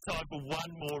 We've got time for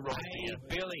one more right here.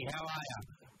 Billy, how are you?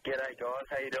 G'day, guys.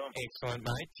 How you doing? Excellent,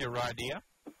 mate. It's your idea.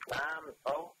 I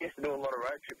used to do a lot of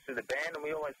road trips with the band, and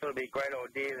we always thought it'd be a great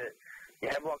idea that you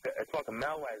have it's like a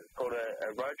Melway. It's called a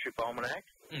road trip almanac,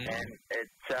 and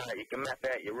it's you can map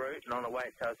out your route, and on the way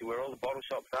it tells you where all the bottle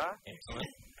shops are. Excellent.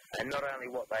 And not only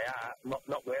what they are,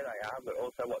 not where they are, but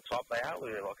also what type they are,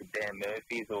 whether they're like a Dan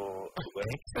Murphy's or...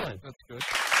 Excellent. That's good.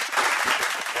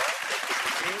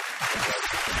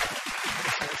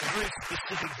 It's a very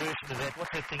specific version of that.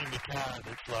 What's that thing in your car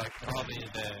that's like... Probably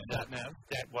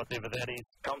that whatever that is.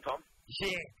 Tom?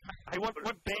 Yeah. Hey, what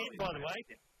band, by the way?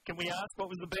 Can we ask what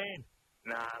was the band?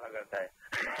 Nah, I'm not going to say.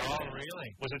 Oh,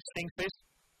 really? Was it Stinkfist?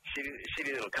 She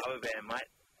did a little cover band, mate.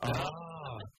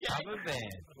 Oh, cover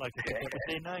band. Like to pick up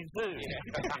their name too.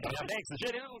 Next, the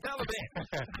shitty little cover band.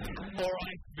 All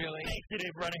right, Billy. Did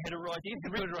everyone ahead of ideas?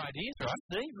 Good ideas, right?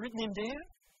 See, written them down.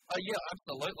 Oh, yeah,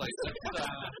 absolutely.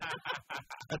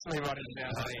 That's me writing it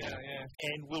down. Yeah.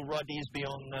 And will ideas be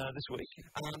on this week?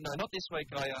 No, not this week.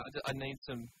 I need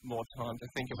some more time to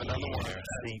think of another one.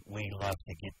 See, we love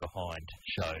to get behind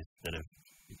shows that are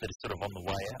sort of on the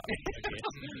way out.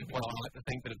 Well, I like to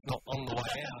think that it's not on the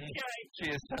way out. Okay.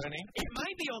 Cheers, Tony. It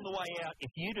may be on the way out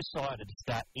if you decided to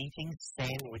start eating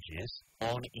sandwiches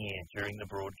on air during the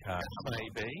broadcast.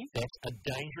 Maybe. That's a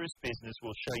dangerous business.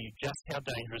 We'll show you just how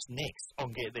dangerous next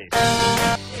on Get This.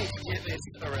 Get This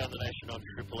around the nation on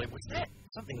Triple M. What's that?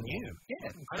 Something new.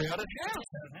 Yeah. Crowded House.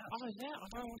 Oh, is that?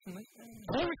 I wasn't listening.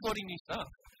 They're recording new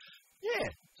stuff.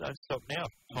 Yeah, so stop now.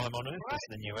 Time on Earth is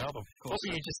the new album. What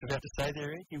were you just about to say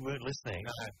there, Ed? You weren't listening.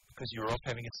 No, because you were off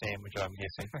having a sandwich, I'm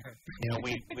guessing.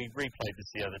 We replayed this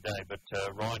the other day, but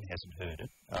Ryan hasn't heard it.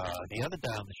 The other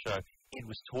day on the show, Ed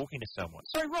was talking to someone.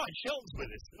 Sorry, Ryan Shelton's with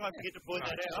us. Did I forget to point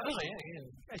that out? Oh, yeah.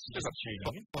 He's just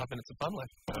tuning in. 5 minutes of fun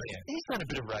left. Oh, yeah. He's done a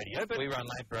bit of radio, but... We run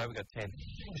late, bro. We got 10.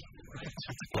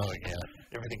 It's blowing out.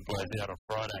 Everything blows out on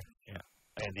Friday. Yeah.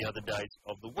 And the other days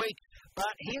of the week.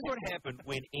 But here's what happened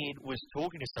when Ed was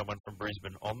talking to someone from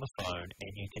Brisbane on the phone,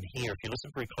 and you can hear, if you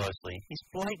listen very closely, he's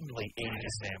blatantly eating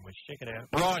a sandwich. Check it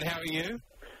out. Ryan, how are you?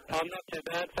 I'm not too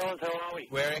bad, fellas. How are we?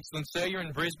 We're excellent, sir. You're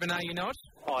in Brisbane, are you not?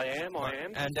 I am.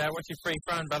 And what's your free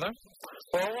phone, brother?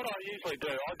 Well, what I usually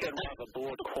do, I get rather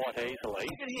bored quite easily.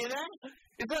 You can hear that?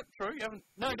 Is that true? You haven't...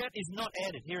 No, that is not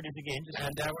added. Here it is again.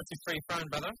 And what's your free phone,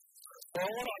 brother? Well,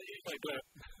 what I usually do...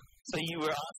 So you were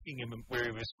asking him where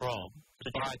he was from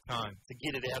to buy time to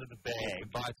get it out of the bag.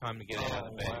 Buy time to get it out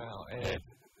of the bag. Wow. Yeah.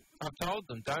 I've told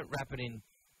them don't wrap it in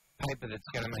paper that's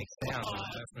going to make sound.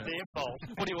 It's their fault.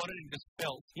 What do you want it in? Just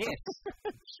felt? Yes.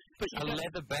 A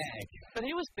leather bag. But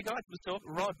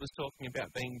Rod was talking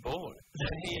about being bored.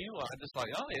 And here you are, just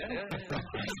like, oh yeah.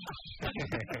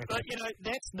 But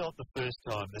that's not the first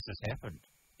time this has happened.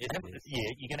 You're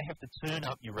going to have to turn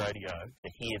up your radio to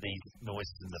hear these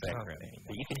noises in the background.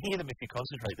 But you can hear them if you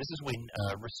concentrate. This is when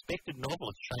respected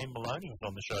novelist Shane Maloney was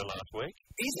on the show last week.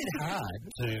 Is it hard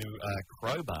to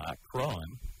crowbar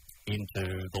crime into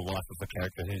the life of a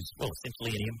character who's,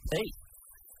 essentially an MP?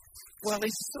 Well, he's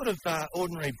a sort of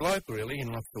ordinary bloke, really,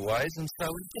 in lots of ways, and so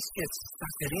he just gets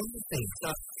stuck into things. So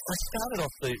I started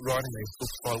off writing these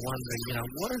books by wondering,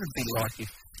 what would it be like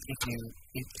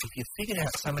if you figured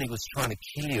out somebody was trying to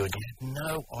kill you and you had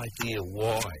no idea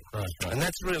why. Right. And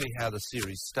that's really how the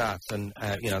series starts, and,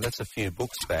 that's a few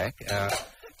books back.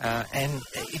 And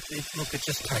it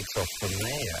just takes off from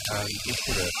there. You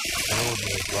put an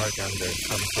ordinary bloke under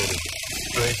some sort of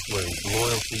stress where his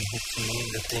loyalty hooks him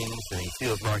into things, and he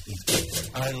feels like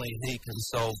only he can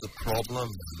solve the problem.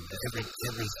 Every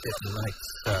step he makes,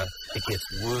 it gets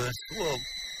worse. Well,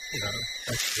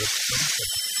 that's just...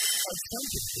 Oh,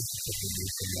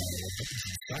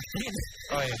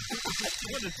 yeah. You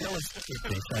want to tell us what the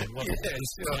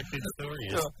story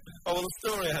is? Oh, well, the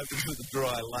story happens with a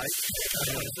dry lake.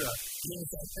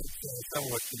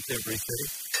 Somewhat contemporary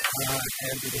setting.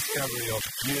 And the discovery of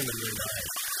human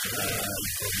remains.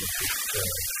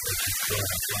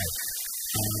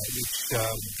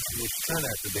 Which turned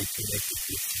out to be connected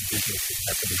to business that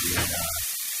happened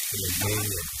in the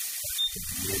Union.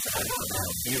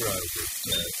 Our hero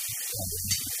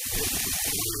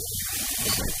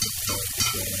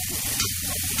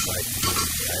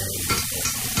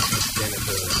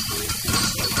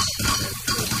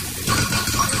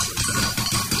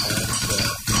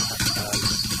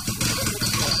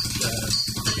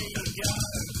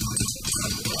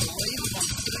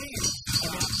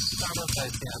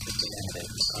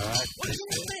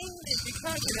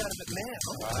out of it now.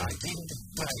 I didn't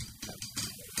say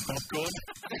popcorn.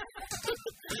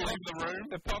 Leave the room.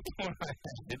 The popcorn I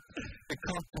had. The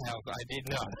cocktails I did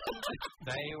not.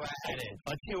 They were added. I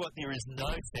tell you what, there is no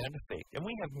sound effect, and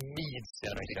we have millions of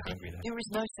sound effects. Hungry though. There is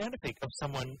no sound effect of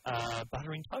someone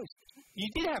buttering toast. You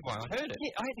did have one. I heard it.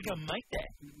 Yeah, I had to go and make that.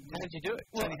 How did you do it?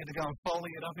 Well, he had to go and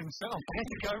foley it up himself. I had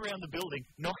to go around the building,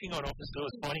 knocking on office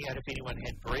doors, finding out if anyone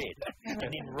had bread. And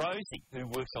then Rosie, who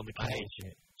works on the cage,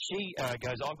 she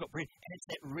goes, I've got bread. And it's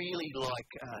that really,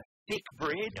 thick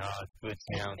bread. No, it's good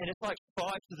sound. And it's 5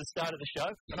 to the start of the show,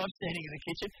 and I'm standing in the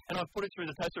kitchen, and I put it through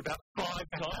the toaster about 5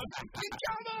 times.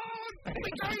 Come on! We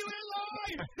know you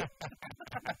alive!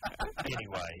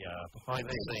 Anyway, behind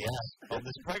the scenes of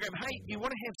this program, hey, you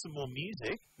want to have some more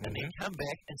music, and then come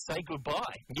back and say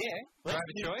goodbye. Yeah, let's have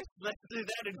a choice. Let's do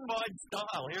that in fine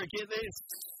style. Here, get this.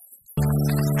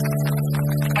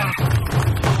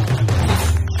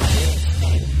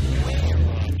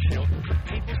 Shelton,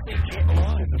 people see Jet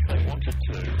live if they wanted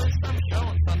to. There's some show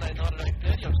on Sunday night at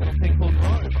 8:30. I've got a thing called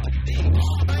Rove. I think.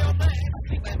 Are they on that? I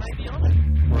think they may be on it.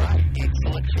 Right,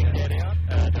 excellent. Check that out.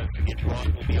 Don't forget, Ryan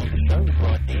will be on the show with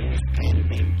right there and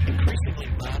the increasingly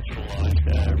marginalised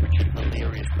Richard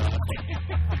Hilarious Martin.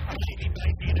 Maybe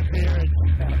make the interference.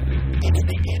 It's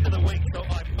the end of the week, so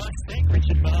I must thank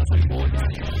Richard Martin for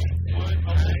running work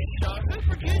on this show. Who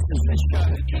produces this show?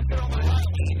 Who keeps it on the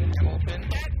road? Hamilton.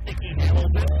 That's Nicky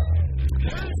Hamilton.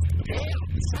 Who's down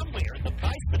somewhere in the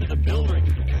basement of the building,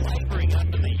 labouring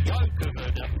under the yoke of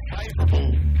an unfavourable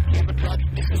Kevin Rudd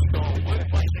Mrs. Storm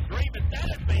workplace agreement?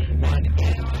 That'd be 1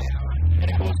 hour. And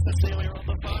of course, Cecilia on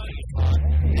the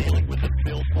phone, dealing with the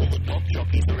filth, all the dog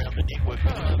jockeys around the network.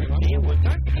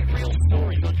 Don't forget Real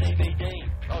Stories on DVD.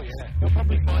 Oh, yeah. You'll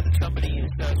probably find that somebody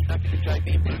has snuck into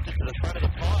JB and moved it to the front of the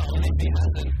pile. And if he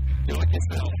hasn't, do it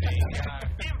yourself.